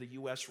raised in the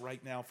U.S.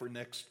 right now for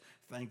next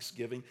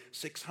Thanksgiving.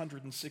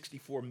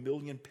 664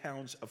 million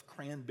pounds of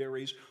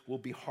cranberries will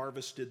be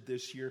harvested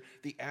this year.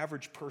 The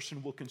average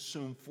person will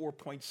consume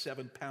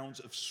 4.7 pounds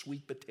of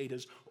sweet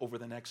potatoes over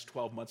the next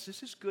 12 months.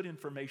 This is good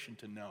information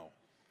to know.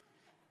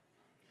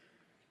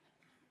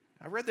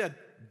 I read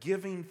that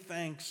Giving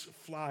Thanks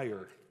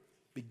flyer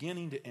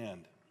beginning to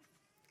end.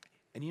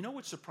 And you know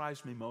what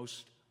surprised me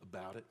most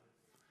about it?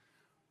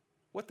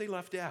 What they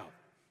left out.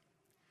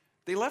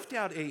 They left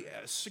out a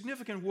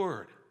significant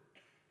word.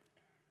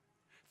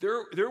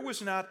 There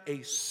was not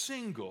a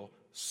single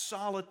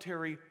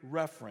solitary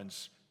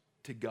reference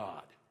to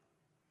God.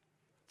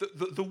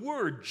 The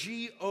word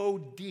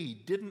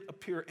G-O-D didn't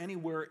appear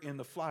anywhere in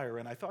the flyer,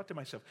 and I thought to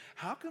myself,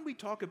 how can we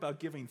talk about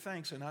giving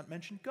thanks and not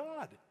mention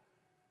God?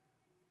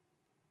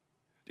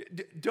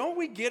 Don't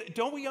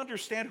we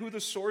understand who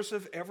the source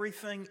of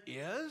everything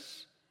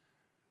is?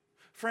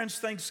 Friends,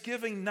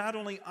 Thanksgiving not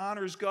only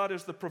honors God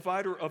as the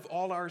provider of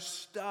all our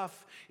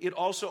stuff, it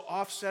also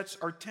offsets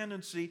our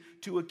tendency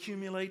to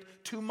accumulate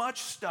too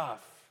much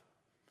stuff.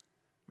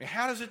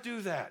 How does it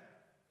do that?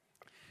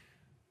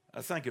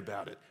 Think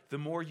about it. The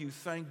more you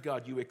thank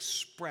God, you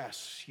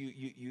express,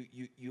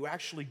 you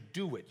actually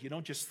do it. You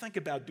don't just think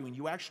about doing,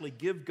 you actually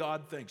give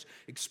God thanks.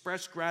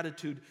 Express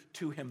gratitude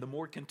to Him. The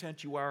more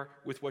content you are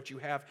with what you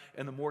have,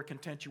 and the more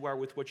content you are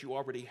with what you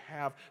already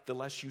have, the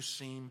less you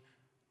seem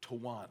to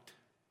want.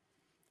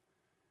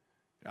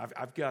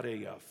 I've got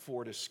a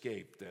Ford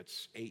Escape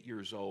that's 8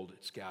 years old.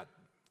 It's got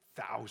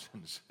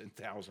thousands and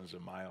thousands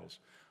of miles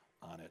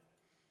on it.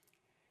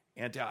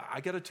 And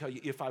I got to tell you,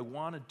 if I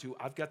wanted to,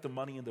 I've got the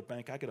money in the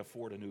bank. I could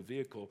afford a new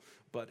vehicle,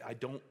 but I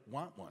don't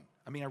want one.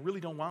 I really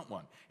don't want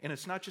one. And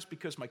it's not just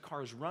because my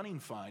car is running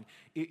fine.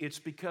 It's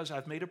because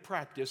I've made a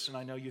practice, and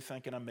I know you're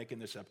thinking I'm making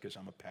this up because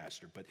I'm a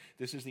pastor, but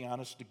this is the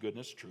honest to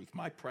goodness truth.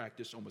 My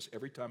practice almost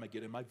every time I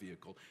get in my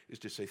vehicle is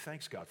to say,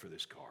 thanks God for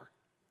this car.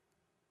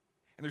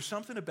 And there's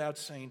something about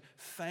saying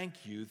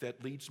thank you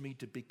that leads me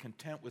to be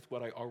content with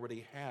what I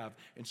already have,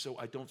 and so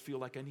I don't feel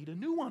like I need a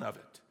new one of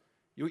it.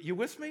 You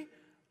with me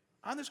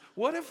on this?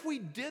 What if we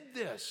did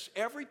this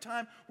every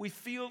time we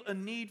feel a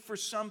need for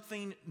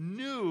something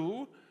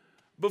new?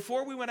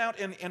 Before we went out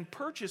and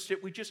purchased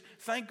it, we just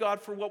thank God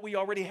for what we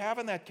already have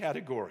in that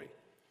category.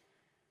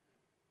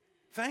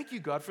 Thank you,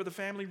 God, for the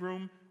family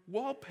room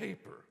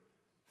wallpaper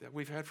that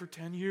we've had for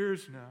 10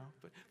 years now.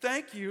 But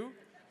thank you,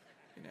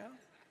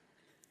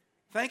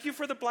 Thank you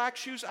for the black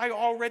shoes I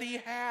already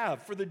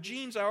have, for the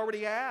jeans I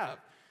already have.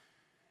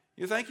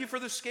 You thank you for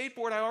the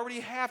skateboard I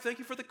already have. Thank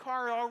you for the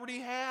car I already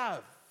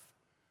have.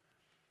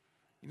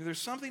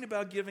 There's something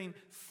about giving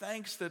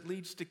thanks that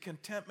leads to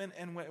contentment,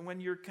 and when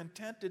you're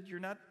contented, you're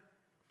not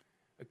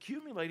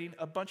accumulating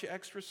a bunch of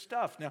extra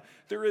stuff. Now,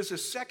 there is a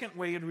second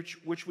way in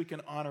which we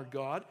can honor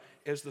God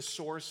as the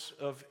source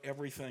of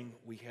everything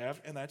we have,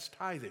 and that's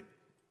tithing.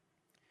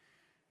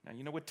 Now,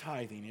 you know what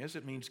tithing is?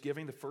 It means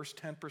giving the first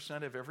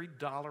 10% of every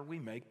dollar we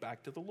make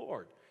back to the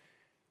Lord.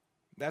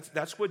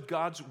 That's what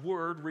God's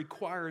word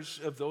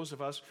requires of those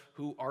of us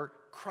who are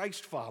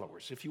Christ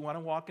followers. If you want to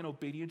walk in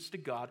obedience to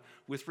God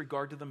with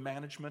regard to the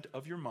management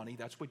of your money,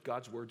 that's what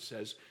God's word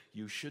says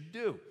you should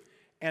do.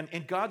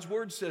 And God's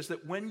word says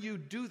that when you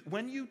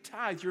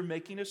tithe, you're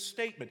making a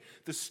statement.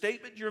 The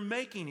statement you're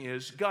making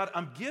is, God,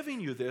 I'm giving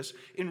you this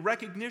in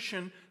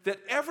recognition that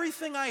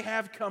everything I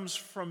have comes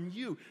from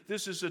you.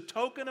 This is a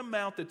token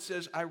amount that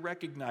says I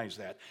recognize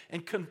that.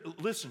 And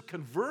listen,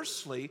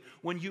 conversely,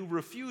 when you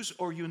refuse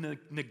or you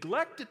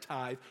neglect to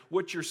tithe,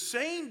 what you're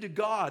saying to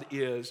God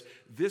is,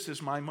 this is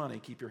my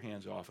money, keep your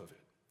hands off of it.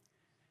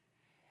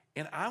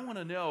 And I want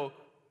to know,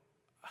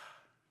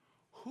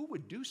 who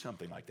would do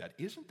something like that?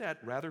 Isn't that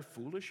rather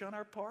foolish on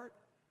our part?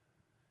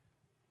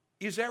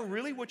 Is that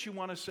really what you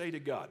want to say to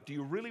God? Do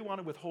you really want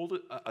to withhold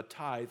a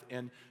tithe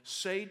and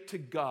say to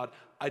God,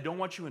 I don't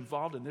want you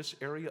involved in this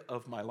area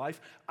of my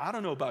life? I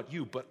don't know about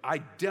you, but I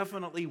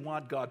definitely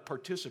want God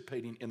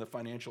participating in the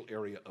financial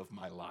area of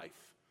my life.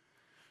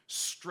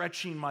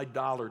 Stretching my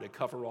dollar to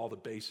cover all the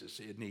bases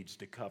it needs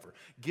to cover.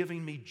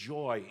 Giving me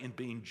joy in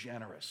being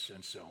generous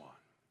and so on.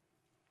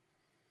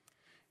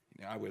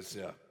 I was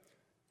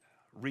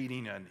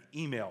reading an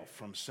email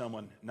from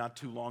someone not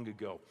too long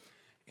ago,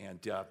 and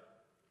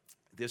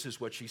this is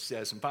what she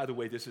says. And by the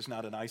way, this is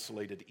not an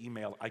isolated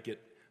email. I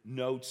get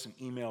notes and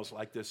emails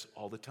like this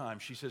all the time.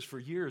 She says, for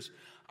years,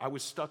 I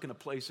was stuck in a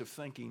place of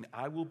thinking,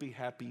 I will be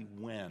happy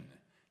when,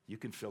 you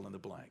can fill in the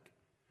blank.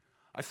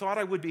 I thought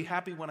I would be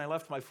happy when I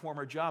left my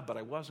former job, but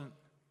I wasn't.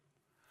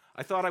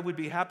 I thought I would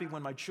be happy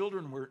when my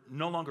children were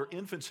no longer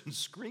infants and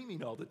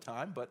screaming all the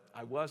time, but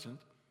I wasn't.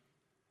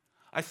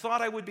 I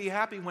thought I would be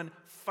happy when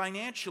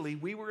financially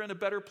we were in a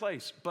better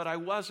place, but I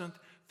wasn't.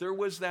 There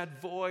was that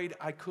void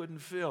I couldn't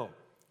fill.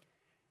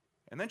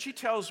 And then she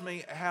tells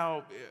me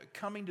how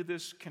coming to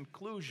this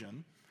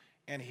conclusion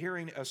and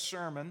hearing a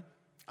sermon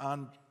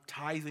on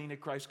tithing at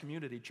Christ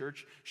Community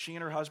Church, she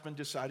and her husband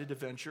decided to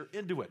venture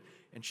into it.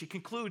 And she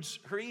concludes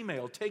her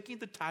email, taking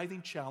the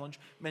tithing challenge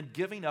meant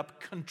giving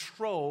up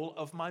control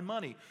of my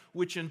money,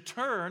 which in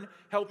turn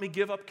helped me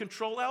give up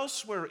control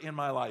elsewhere in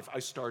my life. I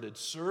started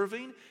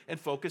serving and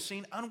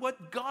focusing on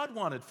what God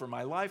wanted for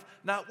my life,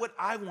 not what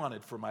I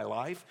wanted for my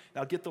life.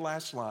 Now get the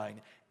last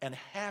line. And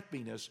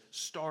happiness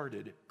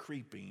started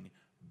creeping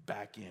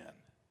back in.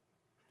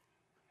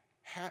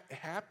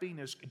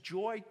 Happiness,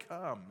 joy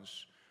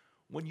comes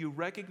when you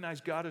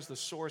recognize God as the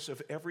source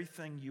of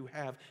everything you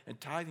have, and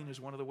tithing is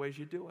one of the ways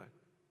you do it.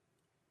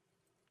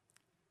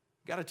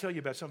 Got to tell you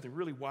about something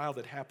really wild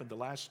that happened the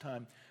last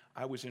time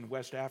I was in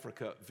West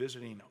Africa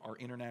visiting our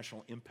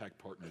international impact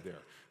partner there.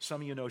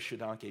 Some of you know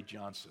Shadanke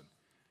Johnson.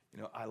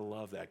 I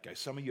love that guy.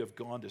 Some of you have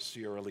gone to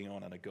Sierra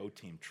Leone on a Go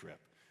Team trip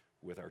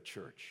with our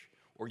church,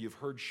 or you've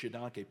heard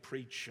Shadanke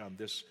preach on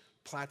this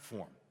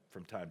platform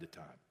from time to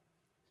time.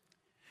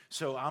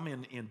 So I'm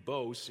in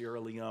Bo,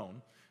 Sierra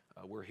Leone,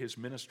 where his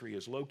ministry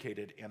is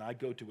located, and I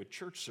go to a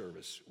church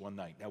service one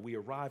night. Now, we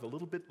arrive a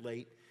little bit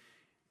late.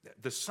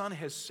 The sun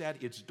has set.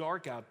 It's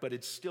dark out, but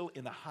it's still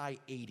in the high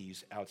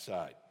 80s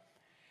outside.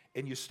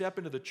 And you step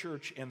into the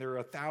church, and there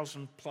are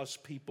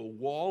 1,000+ people,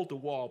 wall to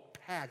wall,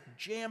 packed,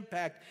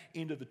 jam-packed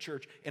into the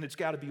church, and it's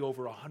got to be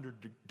over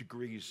 100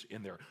 degrees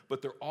in there.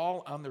 But they're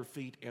all on their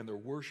feet, and they're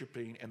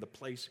worshiping, and the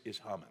place is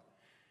humming.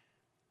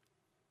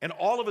 And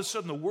all of a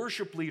sudden, the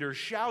worship leader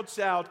shouts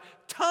out,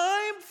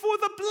 "Time for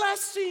the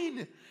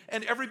blessing!"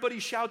 And everybody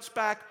shouts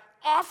back,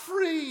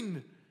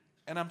 "Offering!"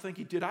 And I'm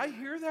thinking, did I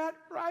hear that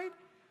right?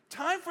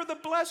 Time for the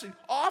blessing,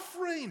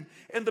 offering.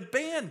 And the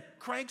band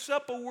cranks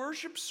up a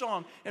worship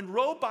song, and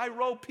row by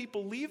row,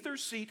 people leave their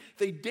seat.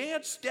 They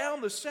dance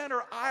down the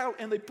center aisle,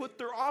 and they put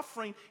their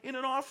offering in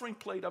an offering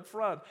plate up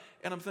front.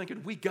 And I'm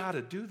thinking, we got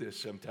to do this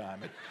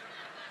sometime.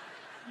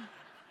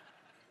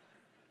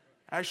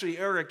 Actually,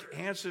 Eric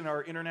Hansen,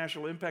 our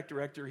international impact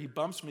director, he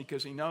bumps me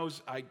because he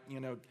knows I,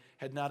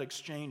 had not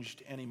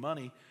exchanged any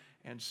money.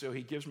 And so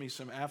he gives me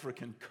some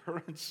African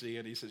currency,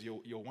 and he says,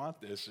 you'll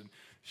want this. And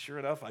sure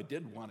enough, I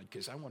did want it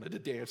because I wanted to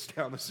dance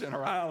down the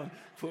center aisle and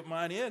put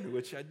mine in,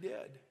 which I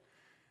did.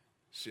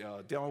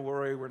 So don't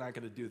worry, we're not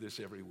going to do this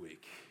every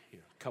week.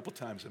 A couple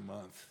times a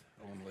month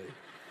only.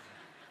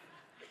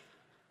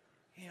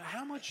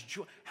 How much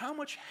joy, how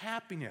much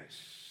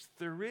happiness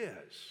there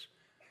is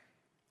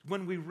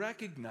when we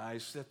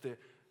recognize that the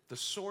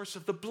source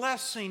of the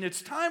blessing,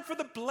 it's time for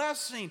the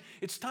blessing.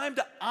 It's time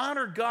to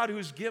honor God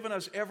who's given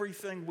us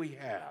everything we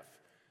have.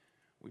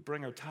 We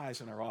bring our tithes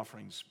and our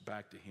offerings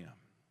back to Him.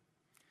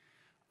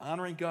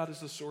 Honoring God as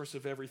the source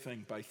of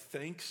everything by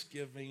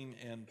thanksgiving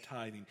and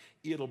tithing,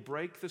 it'll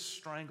break the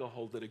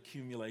stranglehold that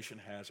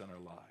accumulation has on our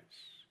lives.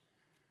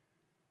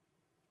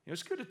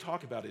 It's good to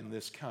talk about it in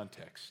this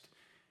context.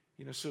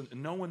 So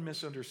no one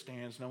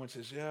misunderstands. No one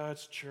says, yeah,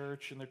 it's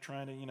church, and they're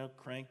trying to,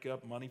 crank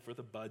up money for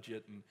the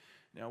budget. And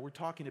now we're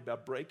talking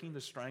about breaking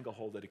the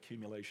stranglehold that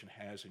accumulation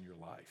has in your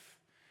life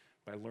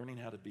by learning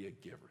how to be a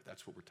giver.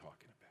 That's what we're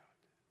talking about.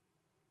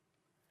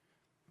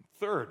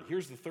 Third,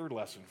 here's the third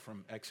lesson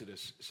from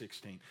Exodus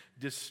 16.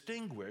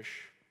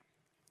 Distinguish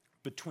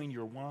between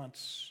your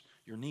wants,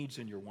 your needs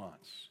and your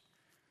wants.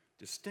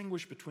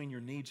 Distinguish between your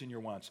needs and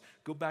your wants.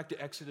 Go back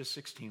to Exodus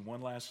 16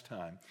 one last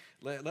time.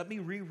 Let me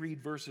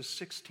reread verses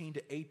 16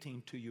 to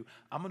 18 to you.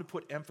 I'm going to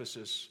put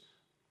emphasis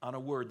on a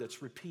word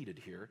that's repeated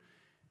here.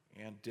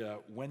 And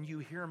when you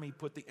hear me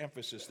put the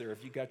emphasis there,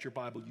 if you got your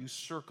Bible, you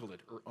circle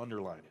it or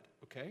underline it,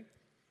 okay?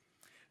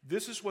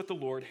 This is what the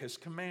Lord has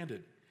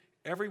commanded.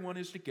 Everyone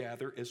is to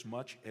gather as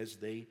much as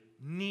they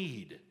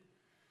need.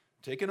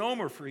 Take an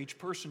omer for each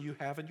person you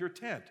have in your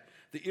tent.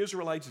 The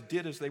Israelites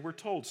did as they were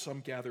told. Some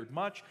gathered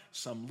much,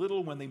 some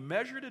little. When they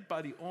measured it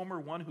by the omer,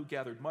 one who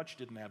gathered much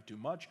didn't have too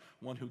much.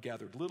 One who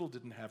gathered little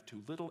didn't have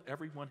too little.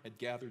 Everyone had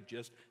gathered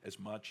just as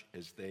much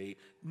as they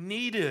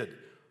needed.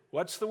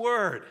 What's the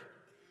word?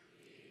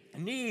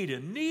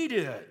 Needed.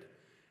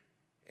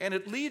 And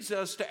it leads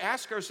us to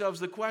ask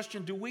ourselves the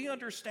question, do we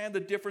understand the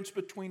difference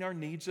between our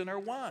needs and our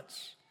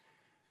wants?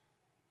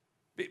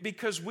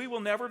 Because we will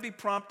never be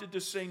prompted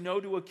to say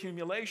no to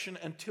accumulation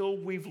until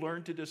we've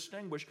learned to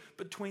distinguish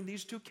between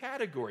these two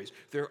categories.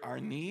 There are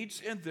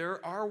needs and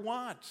there are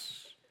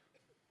wants.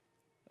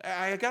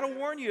 I got to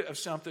warn you of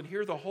something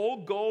here. The whole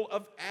goal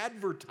of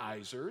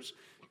advertisers,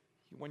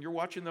 when you're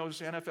watching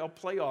those NFL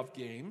playoff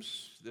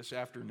games this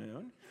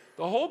afternoon,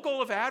 the whole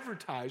goal of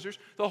advertisers,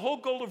 the whole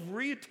goal of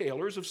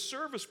retailers, of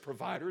service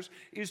providers,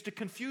 is to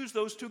confuse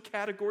those two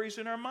categories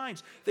in our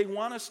minds. They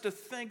want us to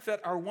think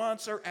that our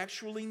wants are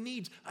actually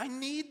needs. I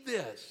need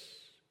this.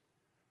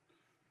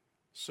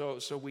 So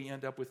we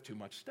end up with too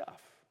much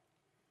stuff.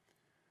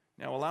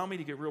 Now, allow me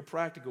to get real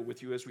practical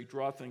with you as we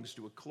draw things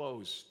to a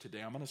close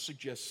today. I'm going to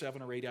suggest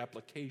 7 or 8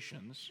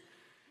 applications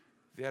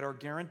that are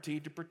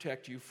guaranteed to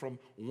protect you from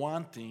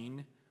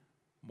wanting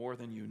more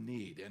than you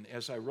need. And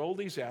as I roll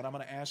these out, I'm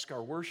going to ask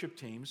our worship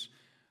teams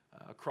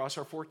across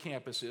our 4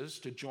 campuses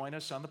to join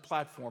us on the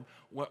platform.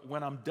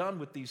 When I'm done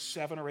with these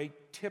 7 or 8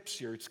 tips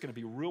here, it's going to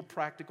be real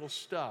practical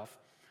stuff.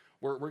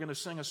 We're going to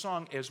sing a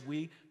song as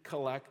we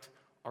collect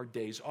our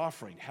day's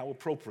offering. How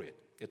appropriate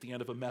at the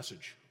end of a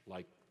message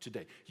like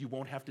today. You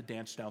won't have to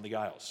dance down the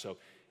aisles. So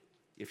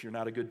if you're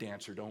not a good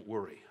dancer, don't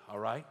worry, all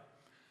right?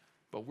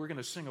 But we're going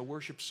to sing a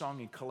worship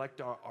song and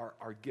collect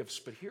our gifts.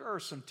 But here are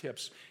some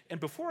tips. And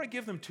before I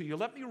give them to you,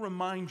 let me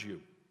remind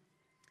you,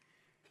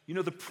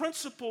 the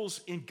principles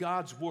in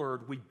God's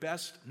word we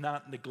best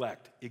not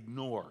neglect,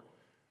 ignore,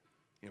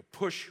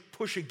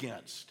 push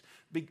against.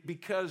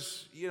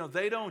 Because,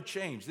 they don't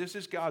change. This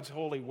is God's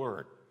holy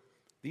word.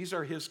 These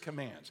are his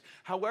commands.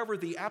 However,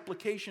 the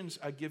applications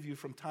I give you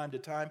from time to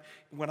time,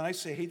 when I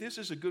say, hey, this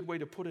is a good way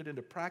to put it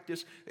into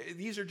practice,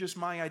 these are just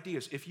my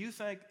ideas. If you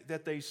think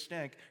that they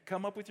stink,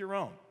 come up with your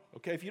own.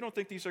 Okay? If you don't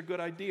think these are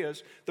good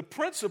ideas, the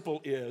principle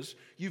is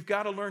you've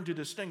got to learn to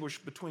distinguish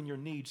between your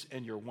needs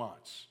and your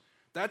wants.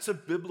 That's a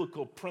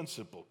biblical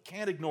principle.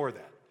 Can't ignore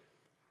that.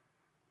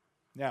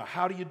 Now,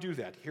 how do you do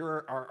that? Here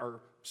are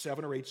our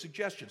 7 or 8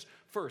 suggestions.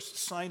 First,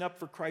 sign up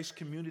for Christ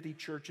Community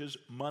Church's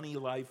Money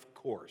Life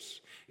course.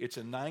 It's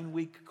a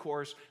 9-week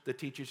course that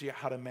teaches you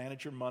how to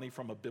manage your money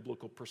from a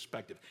biblical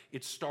perspective.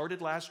 It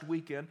started last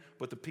weekend,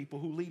 but the people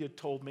who lead it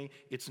told me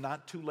it's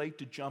not too late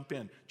to jump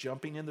in.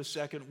 Jumping in the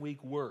second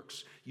week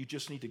works. You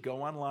just need to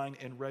go online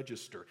and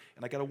register.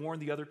 And I got to warn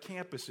the other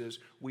campuses,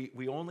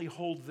 we only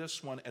hold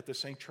this one at the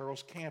St.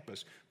 Charles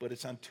campus, but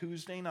it's on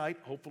Tuesday night.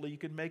 Hopefully you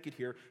can make it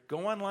here.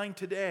 Go online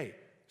today.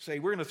 Say,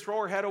 we're going to throw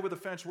our head over the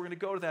fence. We're going to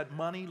go to that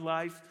Money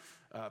Life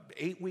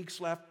 8 weeks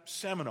left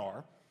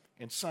seminar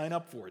and sign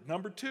up for it.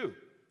 Number 2,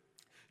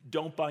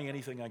 don't buy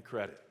anything on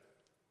credit.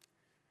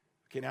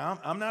 Okay, now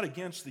I'm not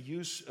against the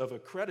use of a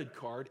credit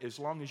card as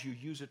long as you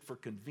use it for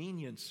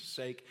convenience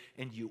sake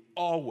and you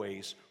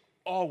always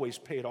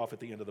pay it off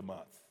at the end of the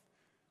month.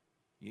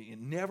 You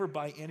never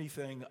buy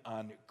anything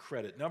on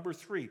credit. Number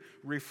 3,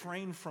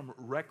 refrain from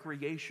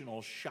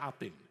recreational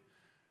shopping.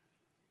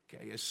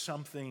 Okay, as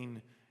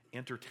something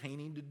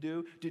entertaining to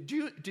do. Did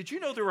you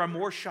know there are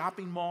more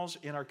shopping malls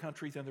in our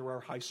country than there are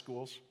high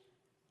schools?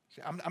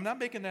 See, I'm not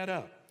making that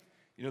up.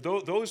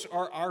 Those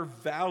are our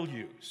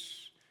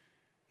values.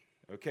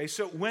 Okay,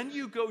 so when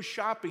you go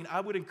shopping,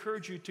 I would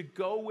encourage you to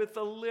go with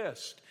a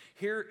list.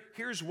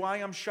 Here's why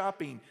I'm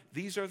shopping.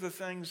 These are the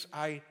things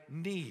I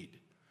need.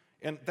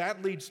 And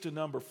that leads to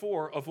number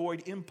 4,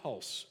 avoid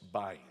impulse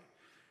buying.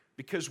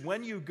 Because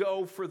when you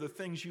go for the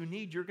things you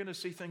need, you're going to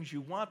see things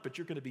you want, but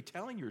you're going to be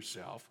telling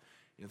yourself,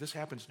 this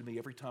happens to me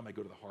every time I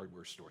go to the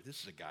hardware store.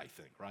 This is a guy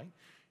thing, right?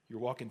 You're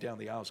walking down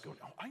the aisles going,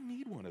 oh, I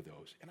need one of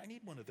those, and I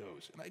need one of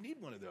those, and I need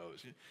one of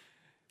those.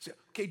 So,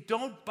 okay,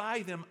 don't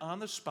buy them on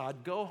the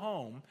spot. Go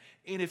home,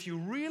 and if you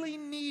really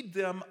need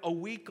them a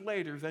week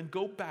later, then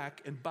go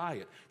back and buy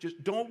it.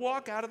 Just don't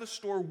walk out of the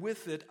store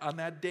with it on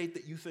that date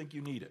that you think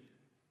you need it,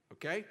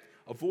 okay?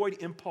 Avoid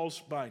impulse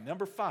buying.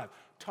 Number 5,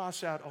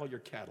 toss out all your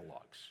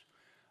catalogs.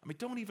 I mean,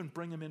 don't even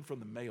bring them in from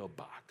the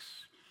mailbox.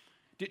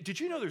 Did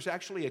you know there's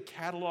actually a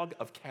catalog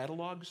of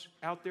catalogs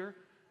out there?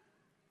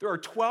 There are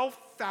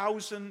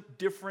 12,000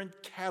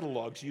 different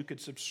catalogs you could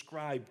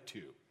subscribe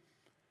to.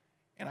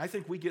 And I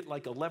think we get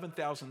like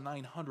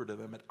 11,900 of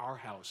them at our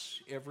house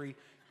every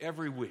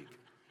week.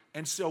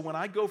 And so when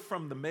I go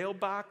from the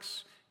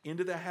mailbox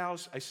into the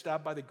house, I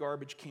stop by the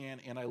garbage can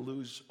and I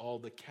lose all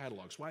the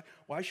catalogs.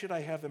 Why should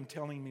I have them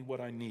telling me what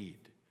I need?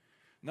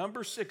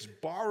 Number 6,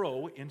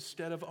 borrow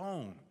instead of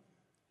own.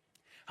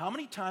 How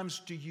many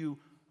times do you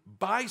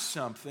buy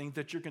something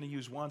that you're going to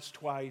use once,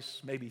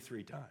 twice, maybe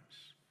 3 times?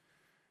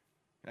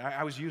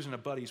 I was using a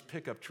buddy's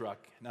pickup truck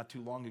not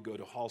too long ago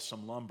to haul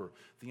some lumber.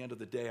 At the end of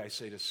the day, I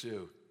say to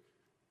Sue,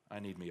 I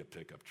need me a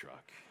pickup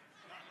truck.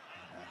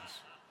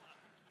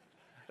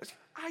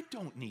 I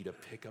don't need a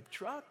pickup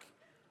truck.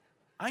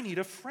 I need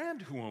a friend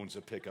who owns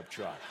a pickup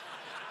truck.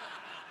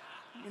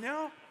 You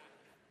know?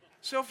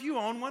 So if you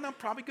own one, I'm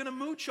probably going to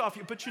mooch off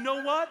you. But you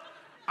know what?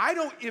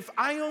 If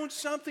I own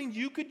something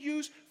you could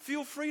use,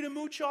 feel free to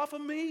mooch off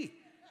of me.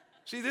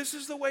 See, this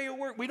is the way it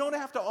works. We don't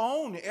have to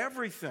own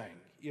everything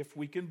if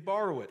we can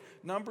borrow it.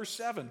 Number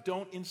 7,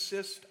 don't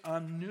insist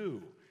on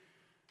new.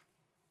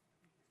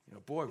 You know,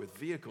 boy, with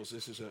vehicles,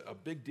 this is a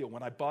big deal.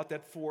 When I bought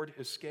that Ford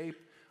Escape,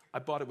 I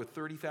bought it with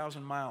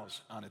 30,000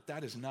 miles on it.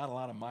 That is not a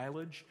lot of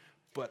mileage,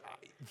 but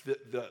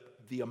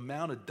the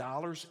amount of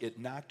dollars it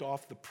knocked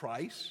off the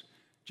price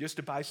just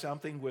to buy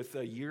something with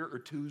a year or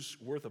two's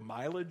worth of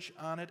mileage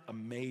on it,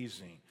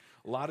 amazing.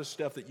 A lot of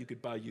stuff that you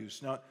could buy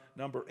used. Now,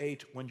 number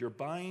 8, when you're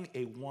buying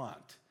a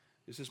want,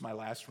 this is my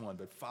last one,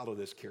 but follow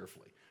this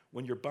carefully.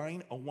 When you're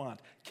buying a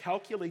want,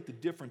 calculate the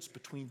difference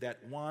between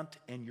that want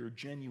and your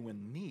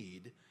genuine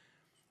need,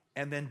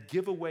 and then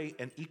give away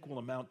an equal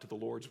amount to the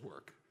Lord's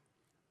work.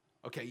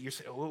 Okay, you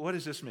say, well, what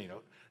does this mean?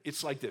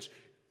 It's like this.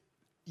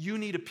 You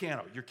need a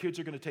piano. Your kids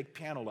are going to take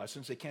piano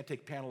lessons. They can't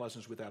take piano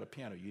lessons without a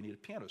piano. You need a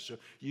piano. So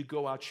you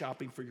go out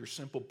shopping for your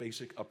simple,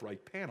 basic,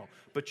 upright piano.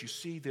 But you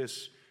see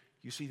this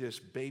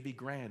baby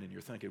grand, and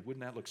you're thinking,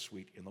 wouldn't that look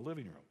sweet in the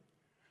living room?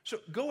 So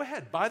go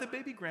ahead, buy the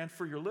baby grand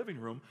for your living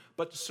room,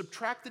 but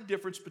subtract the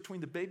difference between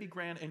the baby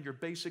grand and your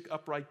basic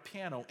upright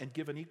piano and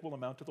give an equal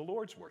amount to the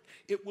Lord's work.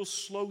 It will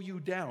slow you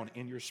down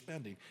in your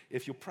spending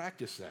if you'll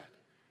practice that.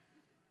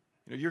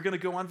 You know, you're going to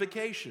go on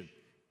vacation.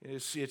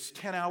 It's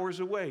 10 hours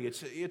away.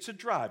 It's a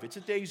drive. It's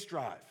a day's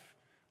drive.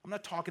 I'm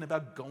not talking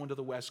about going to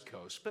the West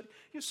Coast, but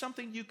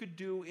something you could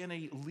do in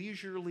a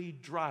leisurely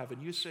drive.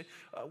 And you say,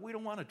 we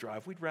don't want to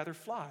drive. We'd rather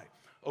fly.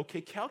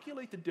 Okay,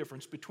 calculate the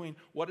difference between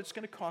what it's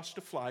going to cost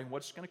to fly and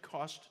what it's going to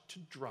cost to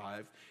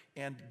drive,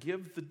 and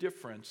give the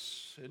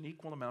difference an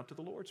equal amount to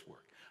the Lord's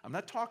work. I'm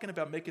not talking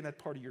about making that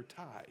part of your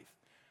tithe.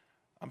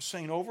 I'm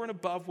saying over and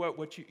above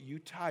what you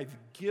tithe,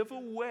 give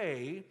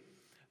away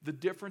the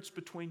difference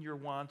between your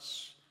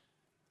wants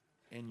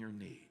and your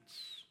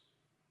needs.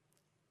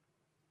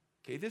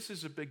 Okay, this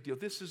is a big deal.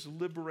 This is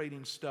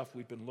liberating stuff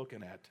we've been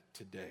looking at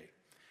today.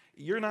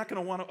 You're not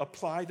going to want to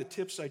apply the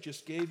tips I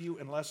just gave you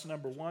unless,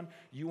 number 1,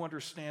 you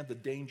understand the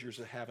dangers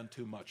of having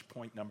too much.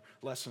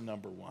 Lesson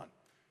number 1.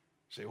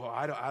 Say, well,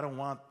 I don't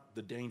want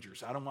the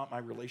dangers. I don't want my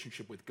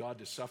relationship with God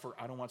to suffer.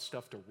 I don't want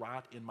stuff to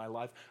rot in my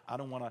life. I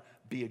don't want to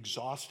be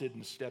exhausted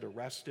instead of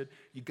rested.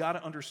 You got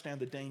to understand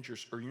the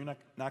dangers, or you're not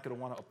going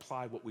to want to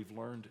apply what we've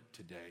learned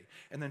today.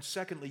 And then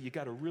secondly, you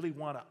got to really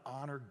want to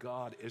honor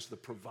God as the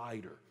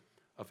provider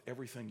of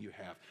everything you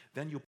have. Then you'll